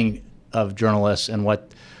understanding of journalists and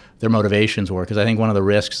what their motivations were. Because I think one of the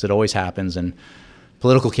risks that always happens in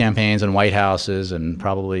political campaigns and White Houses and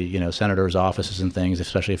probably senators' offices and things,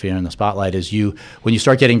 especially if you're in the spotlight, is when you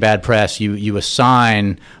start getting bad press, you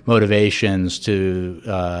assign motivations to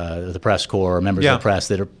the press corps or members of the press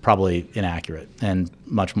that are probably inaccurate and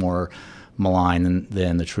much more malign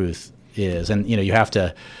than the truth is. And you have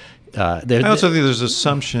to. I also think there's a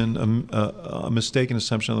mistaken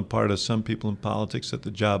assumption on the part of some people in politics that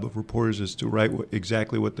the job of reporters is to write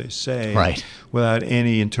exactly what they say, right, without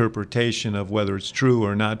any interpretation of whether it's true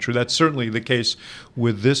or not true. That's certainly the case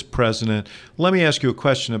with this president. Let me ask you a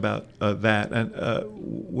question about that, and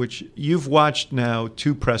which you've watched now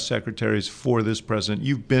 2 press secretaries for this president.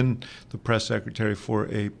 You've been the press secretary for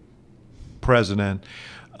a president.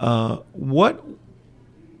 What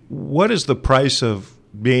is the price of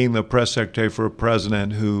being the press secretary for a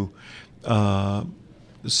president who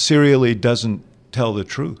serially doesn't tell the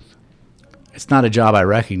truth? It's not a job I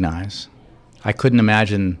recognize. I couldn't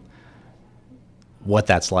imagine what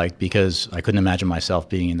that's like, because I couldn't imagine myself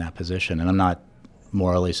being in that position. And I'm not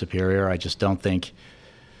morally superior. I just don't think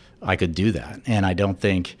I could do that. And I don't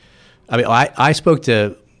think, I spoke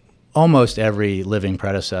to almost every living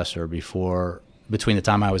predecessor between the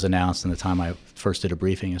time I was announced and the time I first did a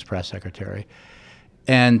briefing as press secretary.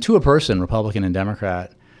 And to a person, Republican and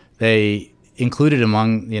Democrat, they included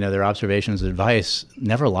among their observations and advice,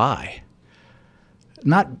 never lie.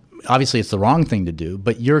 Not obviously it's the wrong thing to do,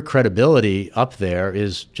 but your credibility up there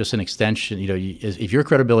is just an extension. If your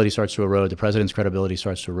credibility starts to erode, the president's credibility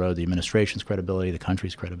starts to erode, the administration's credibility, the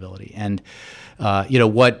country's credibility. And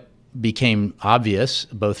what became obvious,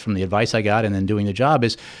 both from the advice I got and then doing the job,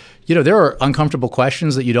 is there are uncomfortable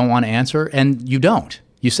questions that you don't want to answer, and you don't.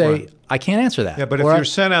 You say, right, I can't answer that. Yeah, but if you're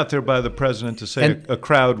sent out there by the president to say a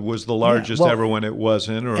crowd was the largest ever when it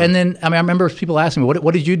wasn't. And then, I remember people asking me,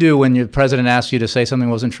 what did you do when your president asked you to say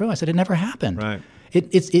something wasn't true? I said, it never happened. Right.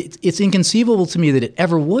 It's inconceivable to me that it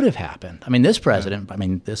ever would have happened. This president,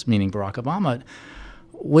 this meaning Barack Obama,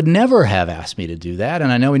 would never have asked me to do that.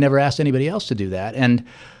 And I know he never asked anybody else to do that. And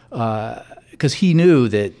because he knew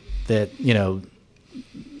that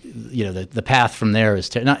the path from there is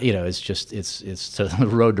to it's to the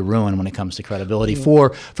road to ruin when it comes to credibility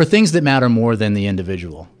for things that matter more than the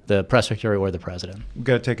individual, the press secretary or the president. We've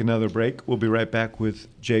got to take another break. We'll be right back with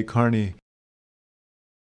Jay Carney.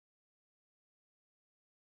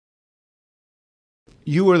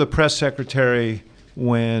 you were the press secretary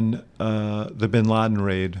when the bin Laden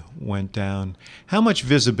raid went down. How much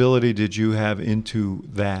visibility did you have into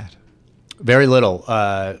that? Very little.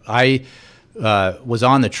 I was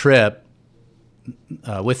on the trip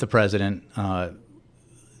with the president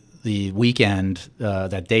the weekend,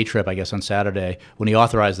 that day trip, I guess, on Saturday, when he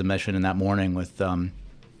authorized the mission in that morning with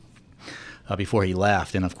before he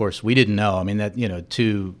left. And, of course, we didn't know. I mean, that,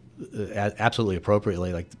 absolutely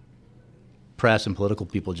appropriately, like, press and political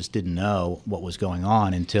people just didn't know what was going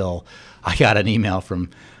on until I got an email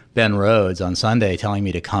from Ben Rhodes on Sunday telling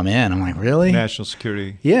me to come in. I'm like, really? National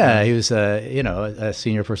security. Yeah, he was a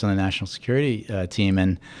senior person on the national security team,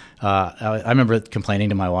 and I remember complaining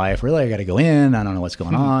to my wife, really, I got to go in, I don't know what's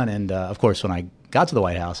going on. And of course, when I got to the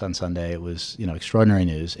White House on Sunday, it was extraordinary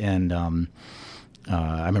news. And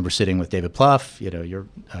I remember sitting with David Plouffe, your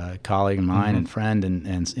colleague of mine and friend,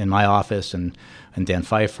 and in my office, and Dan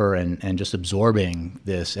Pfeiffer, and just absorbing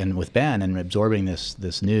this, and with Ben, and absorbing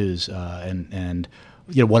this news, and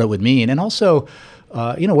what it would mean, and also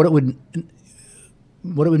what it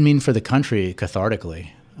would mean for the country cathartically,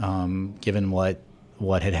 given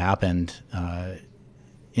what had happened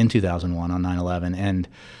in 2001 on 9/11, and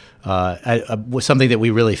was something that we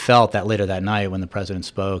really felt that later that night when the president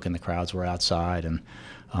spoke and the crowds were outside, and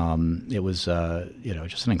it was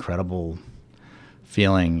just an incredible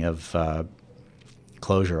feeling of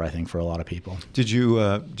closure, I think, for a lot of people. Did you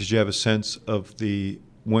have a sense of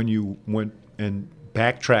when you went and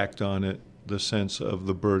backtracked on it, the sense of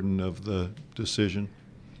the burden of the decision?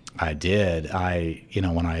 I did.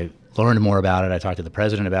 When I learned more about it, I talked to the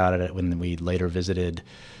president about it when we later visited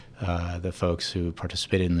the folks who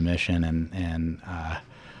participated in the mission, and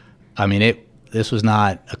this was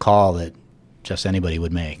not a call that just anybody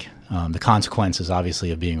would make. The consequences, obviously,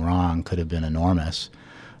 of being wrong could have been enormous.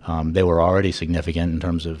 They were already significant in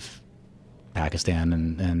terms of Pakistan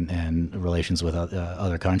and relations with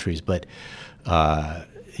other countries, but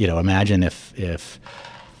imagine if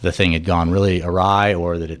the thing had gone really awry,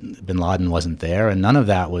 or that bin Laden wasn't there, and none of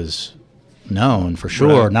that was known for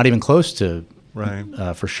sure, right. Not even close to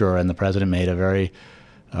right. For sure. And the president made a very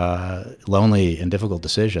lonely and difficult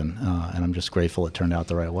decision, and I'm just grateful it turned out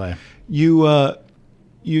the right way.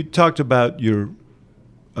 You talked about your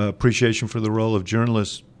appreciation for the role of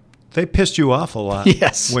journalists. They pissed you off a lot.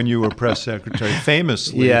 Yes. When you were press secretary,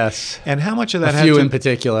 famously. Yes. And how much of that a few in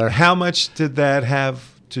particular. How much did that have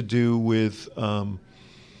to do with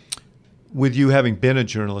you having been a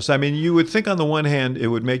journalist? I mean, you would think on the one hand it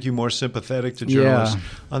would make you more sympathetic to journalists. Yeah.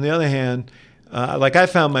 On the other hand, I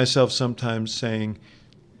found myself sometimes saying,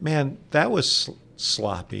 man, that was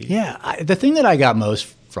sloppy. Yeah. The thing that I got most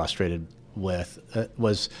frustrated with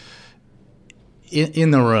was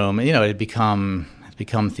in the room, it had become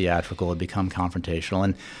theatrical, it had become confrontational,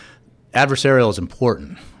 and adversarial is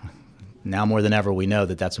important. Now more than ever, we know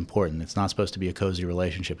that that's important. It's not supposed to be a cozy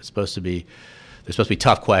relationship. There's supposed to be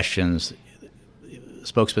tough questions.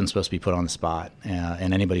 Spokesman's supposed to be put on the spot,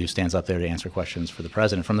 and anybody who stands up there to answer questions for the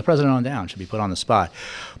president, from the president on down, should be put on the spot.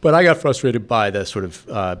 But I got frustrated by the sort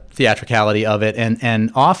of theatricality of it,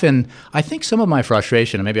 and often I think some of my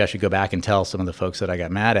frustration, and maybe I should go back and tell some of the folks that I got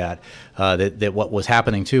mad at, that what was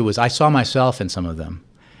happening too was I saw myself in some of them.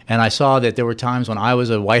 And I saw that there were times when I was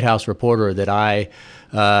a White House reporter that I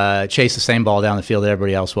chased the same ball down the field that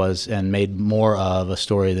everybody else was, and made more of a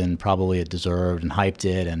story than probably it deserved, and hyped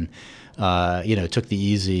it, and took the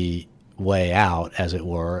easy way out, as it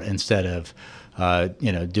were, instead of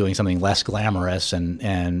doing something less glamorous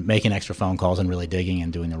and making extra phone calls and really digging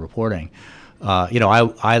and doing the reporting.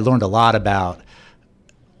 I learned a lot about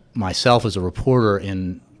myself as a reporter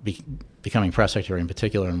in becoming press secretary in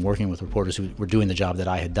particular, and working with reporters who were doing the job that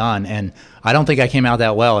I had done. And I don't think I came out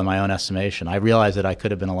that well in my own estimation. I realized that I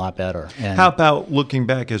could have been a lot better. And how about looking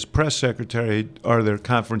back as press secretary, are there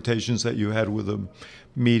confrontations that you had with the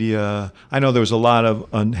media? I know there was a lot of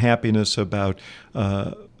unhappiness about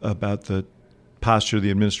the posture of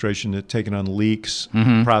the administration had taken on leaks,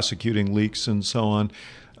 prosecuting leaks and so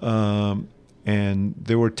on. And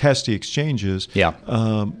there were testy exchanges. Yeah.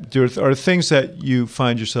 There are things that you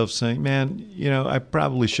find yourself saying, man, I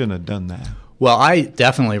probably shouldn't have done that. Well, I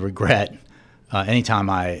definitely regret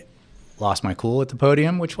anytime I lost my cool at the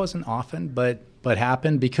podium, which wasn't often, but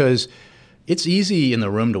happened, because it's easy in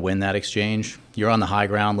the room to win that exchange. You're on the high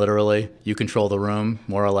ground, literally. You control the room,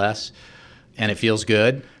 more or less, and it feels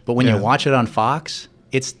good. But when you watch it on Fox,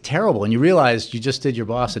 it's terrible, and you realize you just did your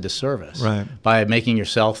boss a disservice by making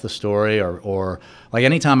yourself the story, or like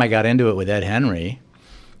anytime I got into it with Ed Henry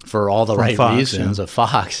for all the right Fox, reasons of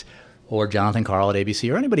Fox, or Jonathan Karl at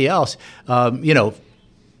ABC, or anybody else,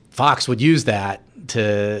 Fox would use that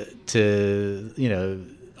to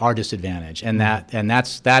our disadvantage, and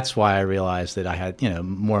that's why I realized that I had,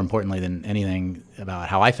 more importantly than anything about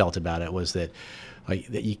how I felt about it, was that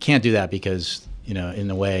that you can't do that because in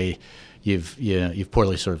a way you've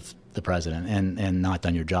poorly served the president and not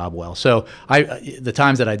done your job well. So the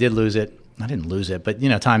times that I did lose it, I didn't lose it, but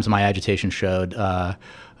times my agitation showed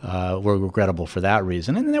were regrettable for that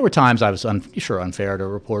reason. And there were times I was unfair to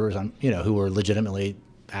reporters who were legitimately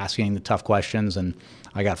asking the tough questions, and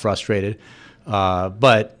I got frustrated.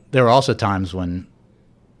 But there were also times when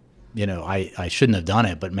I shouldn't have done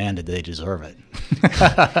it, but man, did they deserve it.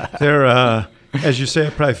 As you say,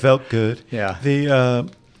 it probably felt good. Yeah.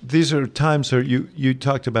 These are times that you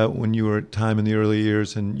talked about when you were at time in the early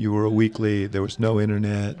years and you were a weekly, there was no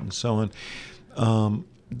internet and so on.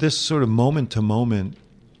 This sort of moment-to-moment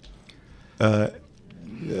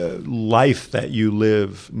life that you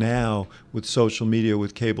live now with social media,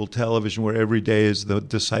 with cable television, where every day is the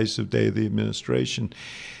decisive day of the administration,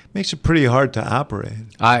 makes it pretty hard to operate.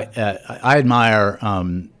 I admire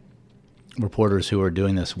reporters who are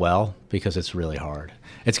doing this well, because it's really hard.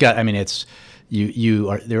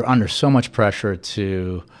 They're under so much pressure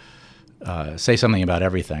to say something about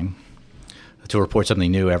everything, to report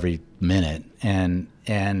something new every minute, and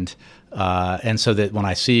so that when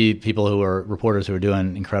I see people who are reporters who are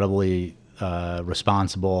doing incredibly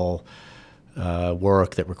responsible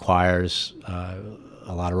work that requires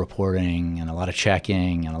a lot of reporting and a lot of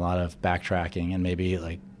checking and a lot of backtracking and maybe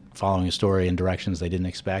like following a story in directions they didn't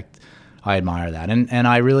expect, I admire that. And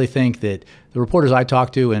I really think that the reporters I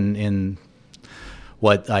talk to in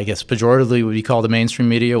what I guess pejoratively would be called the mainstream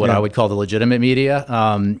media, what I would call the legitimate media,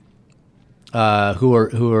 who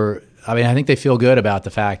are I think they feel good about the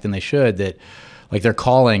fact, and they should, that like their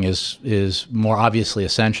calling is more obviously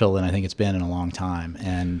essential than I think it's been in a long time,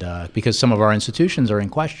 and because some of our institutions are in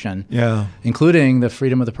question, including the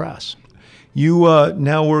freedom of the press. You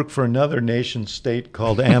now work for another nation state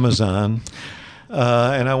called Amazon,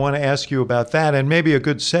 and I want to ask you about that. And maybe a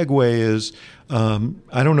good segue is,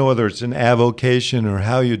 I don't know whether it's an avocation or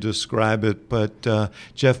how you describe it, but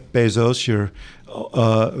Jeff Bezos,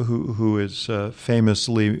 who is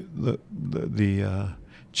famously the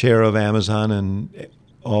chair of Amazon and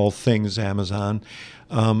all things Amazon,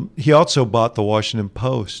 he also bought the Washington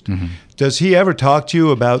Post. Mm-hmm. Does he ever talk to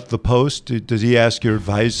you about the Post? Does he ask your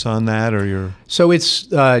advice on that, or your? So it's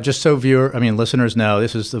just so listeners know,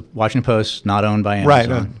 this is the Washington Post, not owned by Amazon.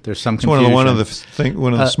 Right. There's some confusion. It's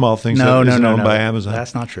one of the small things that isn't owned by Amazon.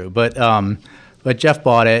 That's not true. But Jeff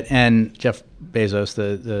bought it, and Jeff Bezos,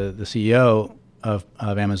 the CEO of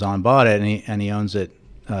Amazon, bought it, and he owns it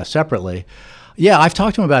separately. Yeah, I've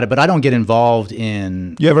talked to him about it, but I don't get involved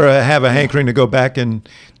in. You ever have a hankering to go back and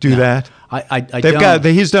do that? I don't.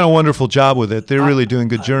 He's done a wonderful job with it. They're really doing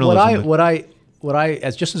good journalism. What I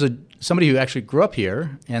as somebody who actually grew up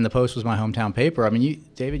here, and the Post was my hometown paper. I mean,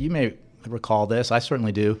 David, you may recall this. I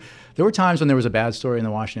certainly do. There were times when there was a bad story in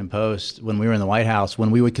the Washington Post when we were in the White House,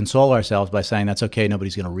 when we would console ourselves by saying, "That's okay,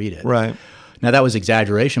 nobody's going to read it." Right. Now, that was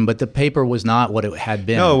exaggeration, but the paper was not what it had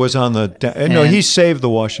been. No, it was on the... no, he saved the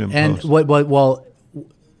Washington Post. Well,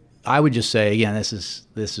 I would just say, again, this is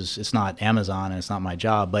it's not Amazon and it's not my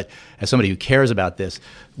job, but as somebody who cares about this,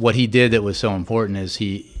 what he did that was so important is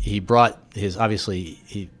he brought his... Obviously,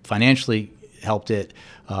 he financially helped it,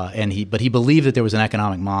 but he believed that there was an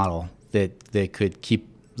economic model that could keep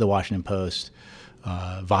the Washington Post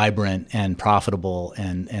vibrant and profitable,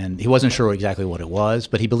 and he wasn't sure exactly what it was,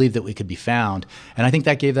 but he believed that we could be found, and I think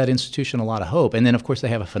that gave that institution a lot of hope. And then, of course, they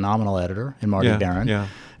have a phenomenal editor in Marty Barron,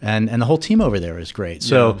 and the whole team over there is great.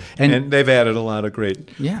 So and they've added a lot of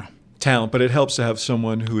great talent, but it helps to have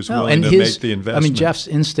someone who is willing to make the investment. I mean, Jeff's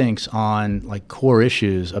instincts on like core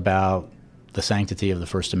issues about the sanctity of the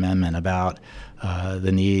First Amendment, about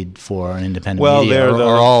the need for an independent media.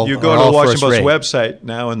 You go to the Washington Post website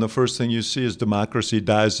now, and the first thing you see is democracy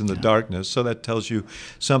dies in the darkness. So that tells you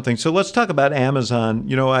something. So let's talk about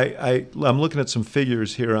Amazon. I'm looking at some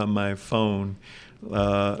figures here on my phone.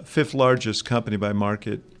 Fifth largest company by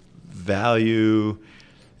market value.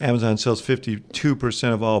 Amazon sells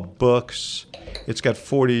 52% of all books. It's got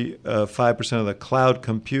 45% of the cloud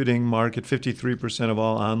computing market, 53% of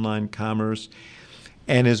all online commerce,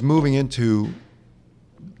 and is moving into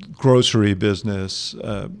grocery business.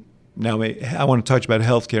 Now, I want to touch about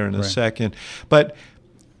healthcare in a second. But,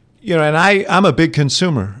 and I'm a big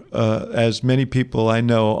consumer, as many people I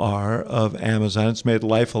know are, of Amazon. It's made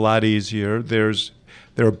life a lot easier. There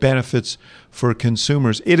are benefits for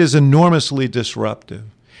consumers. It is enormously disruptive.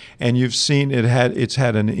 And you've seen it's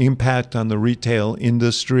had an impact on the retail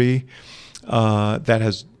industry that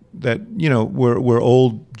has where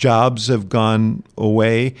old jobs have gone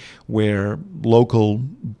away, where local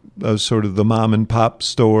sort of the mom and pop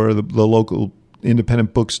store, the local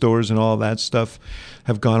independent bookstores and all that stuff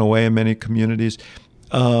have gone away in many communities.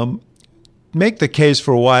 Make the case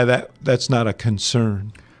for why that's not a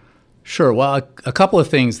concern. Sure. Well, a couple of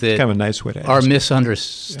things that kind of a nice way to are ask.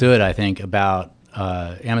 misunderstood, I think, about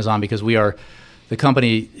Amazon, because the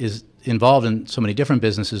company is involved in so many different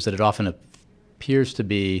businesses that it often appears to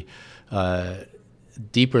be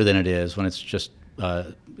deeper than it is when it's just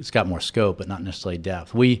it's got more scope, but not necessarily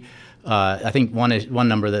depth. I think one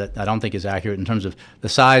number that I don't think is accurate in terms of the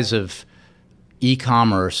size of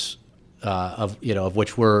e-commerce of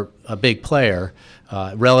which we're a big player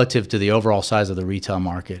relative to the overall size of the retail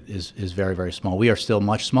market is very, very small. We are still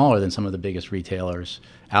much smaller than some of the biggest retailers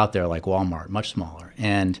out there, like Walmart, much smaller.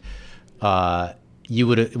 And you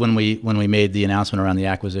would when we made the announcement around the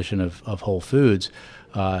acquisition of Whole Foods,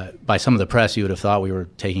 by some of the press, you would have thought we were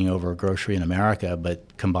taking over grocery in America,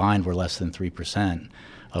 but combined we're less than 3%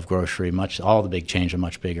 of grocery. All the big chains are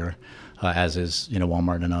much bigger, as is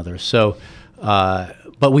Walmart and others. So.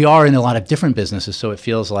 But we are in a lot of different businesses, so it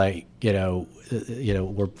feels like we're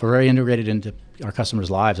very integrated into our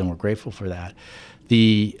customers' lives, and we're grateful for that.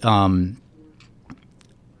 The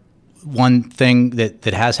one thing that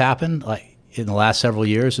has happened, like in the last several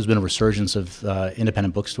years, has been a resurgence of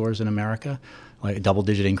independent bookstores in America, like a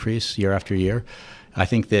double-digit increase year after year. I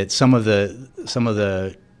think that some of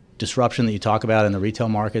the disruption that you talk about in the retail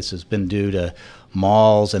markets has been due to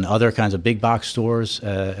malls and other kinds of big box stores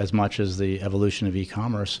as much as the evolution of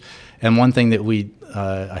e-commerce. And one thing that we,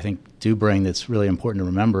 I think, do bring that's really important to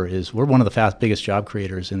remember is we're one of the biggest job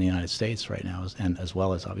creators in the United States right now, and as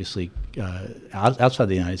well as obviously outside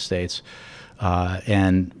the United States.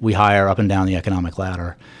 And we hire up and down the economic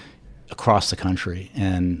ladder across the country.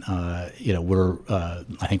 And, I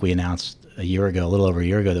think we announced a little over a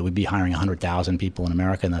year ago, that we'd be hiring 100,000 people in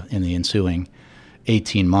America in the ensuing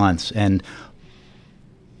 18 months. And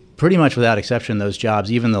pretty much without exception, those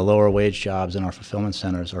jobs, even the lower wage jobs in our fulfillment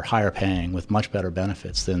centers, are higher paying with much better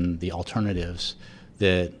benefits than the alternatives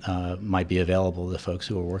that might be available to the folks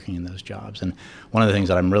who are working in those jobs. And one of the things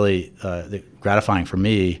that I'm really gratifying for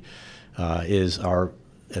me is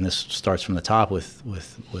and this starts from the top with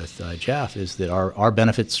Jeff, is that our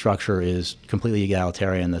benefit structure is completely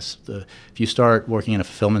egalitarian. If you start working in a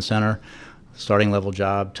fulfillment center, starting level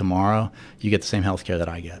job tomorrow, you get the same health care that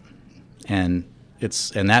I get. And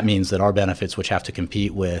that means that our benefits, which have to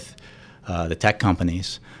compete with the tech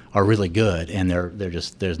companies, are really good, and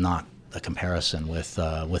there's not a comparison with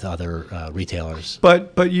other retailers.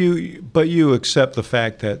 But you accept the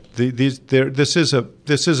fact that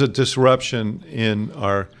this is a disruption in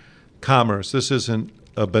our commerce. This isn't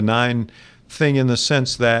a benign thing in the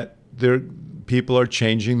sense that people are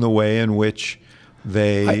changing the way in which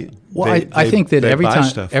I think that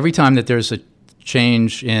every time that there's a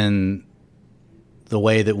change in the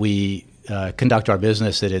way that we conduct our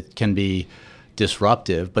business, that it can be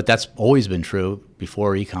disruptive, but that's always been true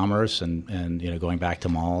before e-commerce and going back to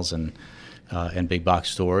malls and big box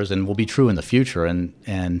stores, and will be true in the future. And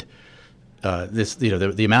this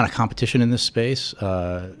the amount of competition in this space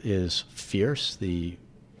is fierce. The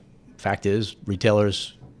fact is,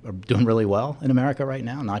 retailers are doing really well in America right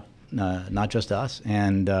now, not just us.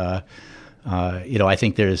 And I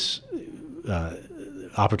think there's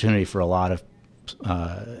opportunity for a lot of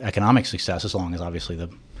economic success, as long as obviously the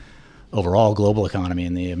overall global economy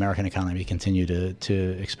and the American economy continue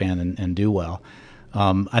to expand and do well.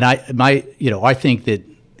 And I think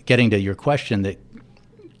that, getting to your question, that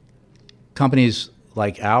companies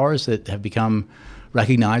like ours that have become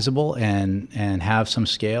recognizable and have some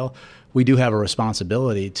scale, we do have a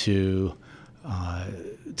responsibility to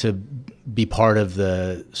be part of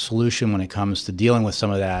the solution when it comes to dealing with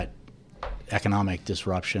some of that economic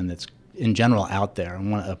disruption that's in general out there.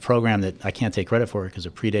 And a program that I can't take credit for because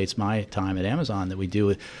it predates my time at Amazon that we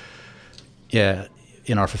do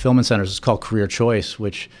in our fulfillment centers is called Career Choice,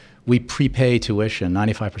 which we prepay tuition,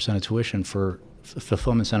 95% of tuition for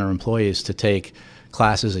fulfillment center employees to take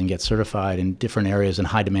classes and get certified in different areas in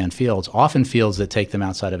high demand fields, often fields that take them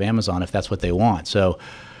outside of Amazon if that's what they want. So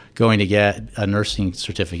going to get a nursing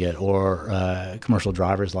certificate or a commercial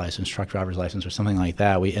driver's license, truck driver's license, or something like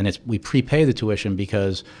that. We prepay the tuition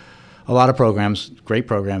because a lot of programs, great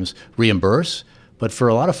programs, reimburse, but for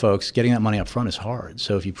a lot of folks, getting that money up front is hard.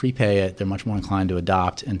 So if you prepay it, they're much more inclined to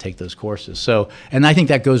adopt and take those courses. So, and I think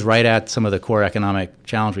that goes right at some of the core economic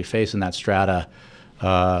challenge we face in that strata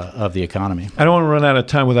of the economy. I don't want to run out of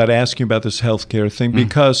time without asking about this healthcare thing,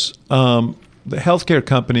 because the healthcare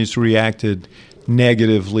companies reacted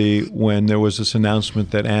negatively when there was this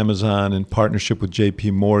announcement that Amazon, in partnership with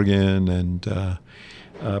J.P. Morgan and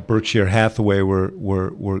Berkshire Hathaway,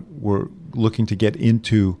 were looking to get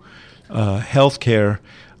into healthcare.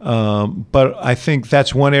 But I think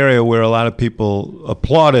that's one area where a lot of people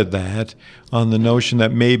applauded that, on the notion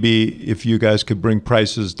that maybe if you guys could bring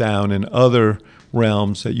prices down in other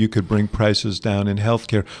realms, that you could bring prices down in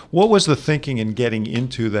healthcare. What was the thinking in getting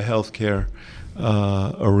into the healthcare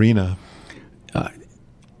arena?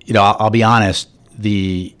 I'll be honest.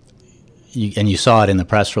 And you saw it in the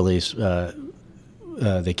press release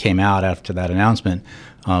that came out after that announcement.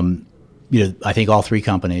 I think all three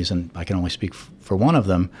companies, and I can only speak for one of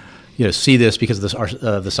them, see this because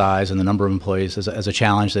of the size and the number of employees as a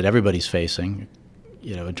challenge that everybody's facing,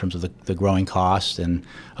 in terms of the growing cost and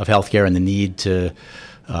of healthcare and the need to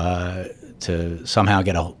somehow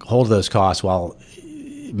get a hold of those costs while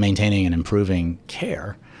maintaining and improving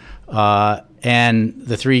care. And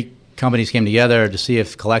the three companies came together to see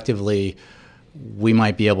if collectively we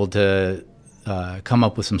might be able to come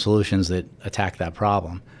up with some solutions that attack that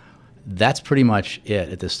problem. That's pretty much it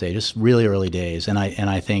at this stage. It's really early days, and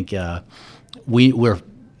I think we're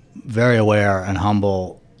very aware and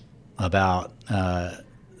humble about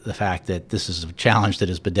the fact that this is a challenge that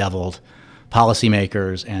has bedeviled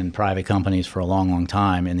policymakers and private companies for a long, long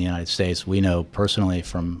time in the United States. We know personally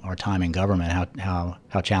from our time in government how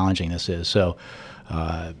challenging this is. So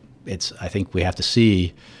I think we have to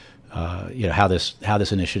see how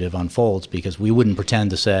this initiative unfolds, because we wouldn't pretend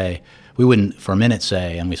to say, we wouldn't for a minute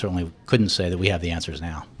say, and we certainly couldn't say that we have the answers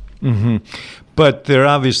now. Mm-hmm. But there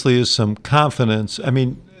obviously is some confidence. I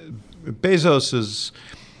mean, Bezos's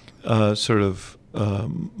sort of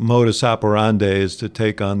modus operandi is to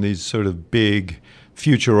take on these sort of big,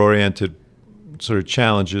 future-oriented sort of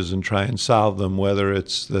challenges and try and solve them, whether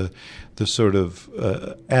it's the sort of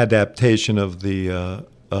adaptation of the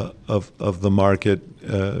market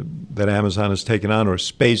that Amazon has taken on, or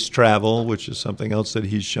space travel, which is something else that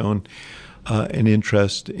he's shown an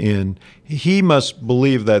interest in. He must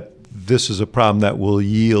believe that this is a problem that will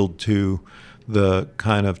yield to the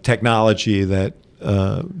kind of technology that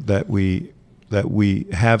we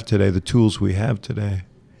have today, the tools we have today.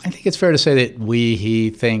 I think it's fair to say that he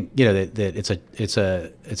think that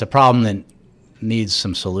it's a problem that needs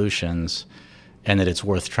some solutions, and that it's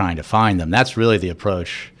worth trying to find them. That's really the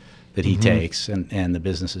approach that he takes and the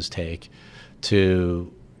businesses take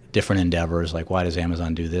to different endeavors, like why does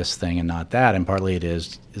Amazon do this thing and not that? And partly it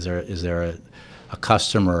is there a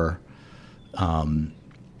customer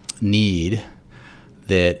need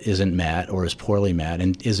that isn't met or is poorly met,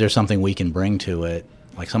 and is there something we can bring to it,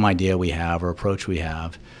 like some idea we have or approach we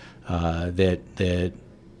have that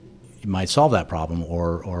might solve that problem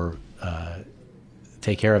or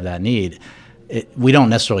take care of that need. We don't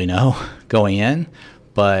necessarily know going in,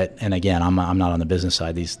 and again, I'm not on the business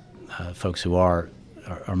side. These folks who are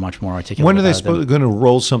much more articulate. When are they going to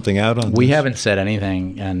roll something out on this? We haven't said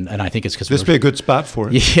anything, and I think it's because this would be a good spot for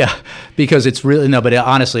it. Yeah, because it's really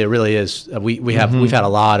honestly, it really is. We've had a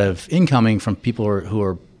lot of incoming from people who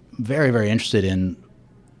are very, very interested in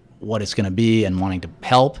what it's going to be and wanting to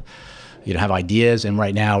help, have ideas. And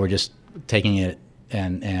right now we're just taking it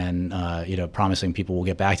and promising people we'll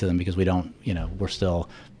get back to them, because we don't, we're still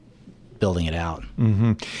building it out.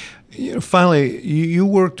 Mm-hmm. Finally, you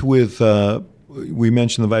worked with, we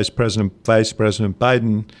mentioned the Vice President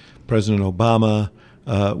Biden, President Obama,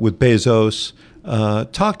 with Bezos.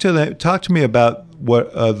 Talk to me about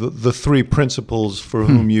what the three principals for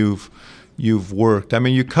whom you've worked. I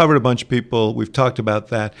mean, you covered a bunch of people. We've talked about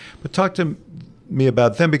that, but talk to me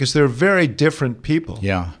about them, because they're very different people.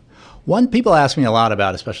 Yeah. One people ask me a lot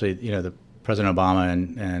about, especially the President Obama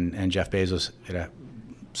and Jeff Bezos,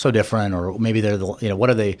 so different, or maybe they're what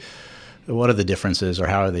are the differences, or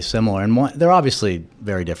how are they similar? And they're obviously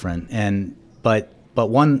very different. But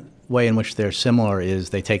one way in which they're similar is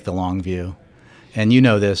they take the long view, and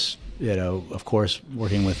this, of course,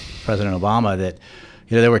 working with President Obama, that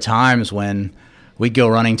there were times when we'd go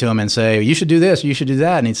running to him and say, you should do this, you should do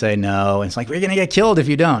that. And he'd say, no. And it's like, we're going to get killed if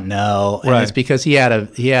you don't. No. And it's because he had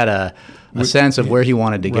a sense of where he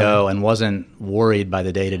wanted to go and wasn't worried by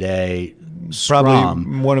the day-to-day scrum.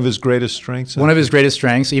 Probably one of his greatest strengths. One of his greatest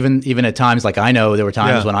strengths, even at times, like I know there were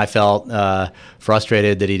times when I felt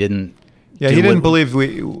frustrated that he didn't. Yeah, he didn't believe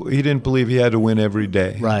he had to win every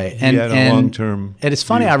day. Right, he had a long-term. And it's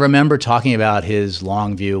funny. I remember talking about his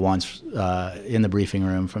long view once in the briefing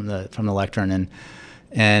room from the lectern,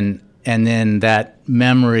 and then that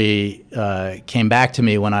memory came back to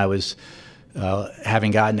me when I was having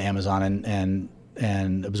gotten to Amazon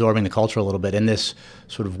and absorbing the culture a little bit, and this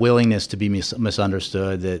sort of willingness to be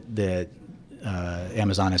misunderstood, that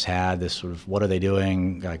Amazon has had, this sort of, what are they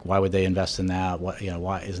doing? Like, why would they invest in that?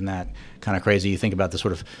 Why isn't that kind of crazy? You think about the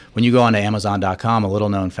sort of, when you go onto Amazon.com, a little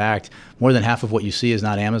known fact, more than half of what you see is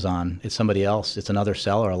not Amazon. It's somebody else. It's another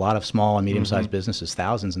seller. A lot of small and medium-sized businesses,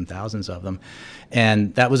 thousands and thousands of them.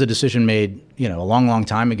 And that was a decision made, a long, long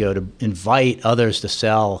time ago to invite others to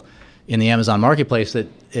sell in the Amazon marketplace that,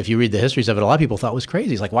 if you read the histories of it, a lot of people thought was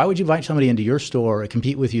crazy. It's like, why would you invite somebody into your store,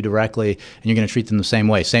 compete with you directly, and you're going to treat them the same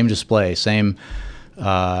way, same display, same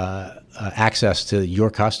access to your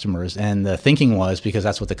customers? And the thinking was because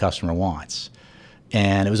that's what the customer wants.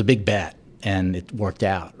 And it was a big bet, and it worked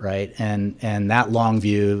out, right? And that long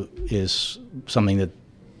view is something that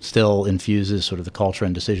still infuses sort of the culture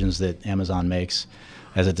and decisions that Amazon makes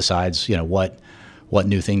as it decides, what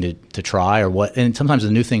new thing to try, or what. And sometimes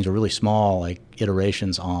the new things are really small, like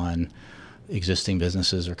iterations on existing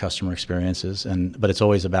businesses or customer experiences. But it's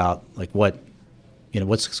always about like what's going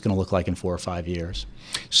to look like in 4 or 5 years.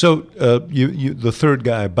 So you the third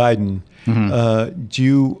guy, Biden. Do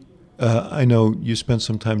you? I know you spent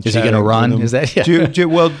some time. Is he going to run? Is that? Yeah. Do you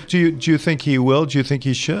think he will? Do you think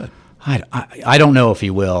he should? I don't know if he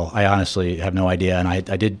will. I honestly have no idea. And I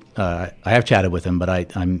have chatted with him, but I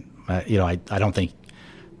don't think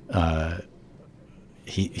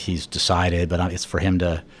he's decided. But it's for him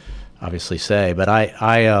to obviously say. But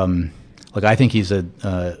I think he's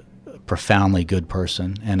a profoundly good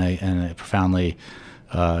person and a profoundly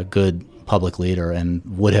good public leader, and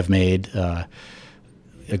would have made a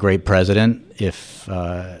great president if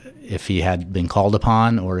he had been called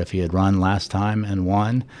upon, or if he had run last time and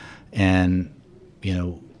won. And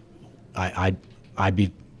I'd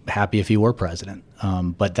be happy if he were president.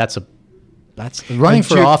 But that's running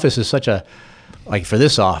for office is such a, like, for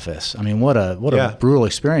this office, I mean, what a brutal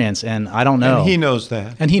experience. And I don't know. And he knows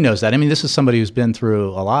that. I mean, this is somebody who's been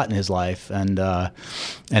through a lot in his life, and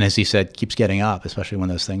as he said, keeps getting up, especially when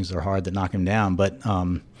those things are hard that knock him down. But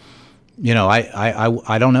I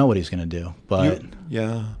don't know what he's going to do. But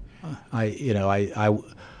I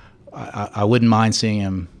wouldn't mind seeing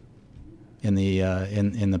him in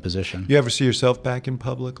the position. You ever see yourself back in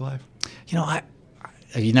public life?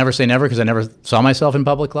 You never say never, because I never saw myself in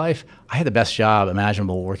public life. I had the best job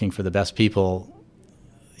imaginable, working for the best people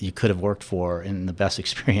you could have worked for, in the best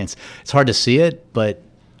experience. It's hard to see it, but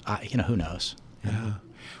who knows? Yeah.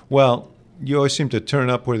 Well, you always seem to turn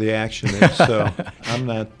up where the action is, so I'm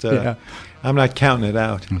not counting it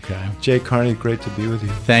out. Okay. Jay Carney, great to be with you.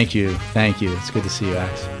 Thank you. It's good to see you,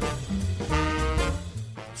 Axe.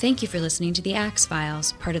 Thank you for listening to The Axe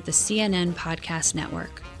Files, part of the CNN Podcast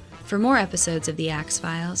Network. For more episodes of The Axe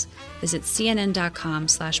Files, visit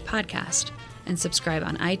cnn.com/podcast and subscribe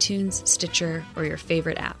on iTunes, Stitcher, or your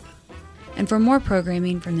favorite app. And for more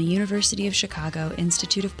programming from the University of Chicago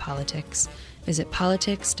Institute of Politics, visit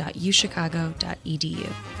politics.uchicago.edu.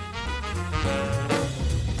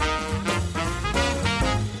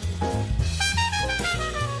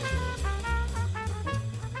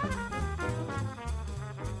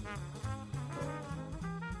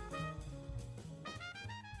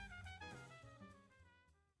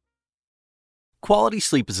 Quality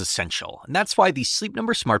sleep is essential, and that's why the Sleep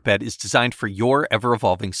Number Smart Bed is designed for your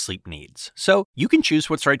ever-evolving sleep needs. So you can choose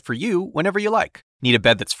what's right for you whenever you like. Need a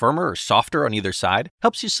bed that's firmer or softer on either side?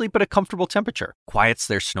 Helps you sleep at a comfortable temperature. Quiets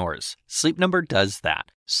their snores. Sleep Number does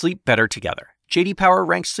that. Sleep better together. J.D. Power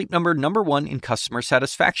ranks Sleep Number #1 in customer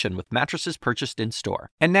satisfaction with mattresses purchased in-store.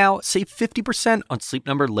 And now, save 50% on Sleep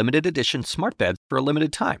Number limited edition smart beds for a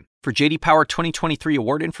limited time. For J.D. Power 2023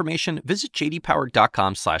 award information, visit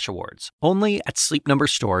jdpower.com/awards. Only at Sleep Number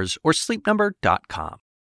stores or sleepnumber.com.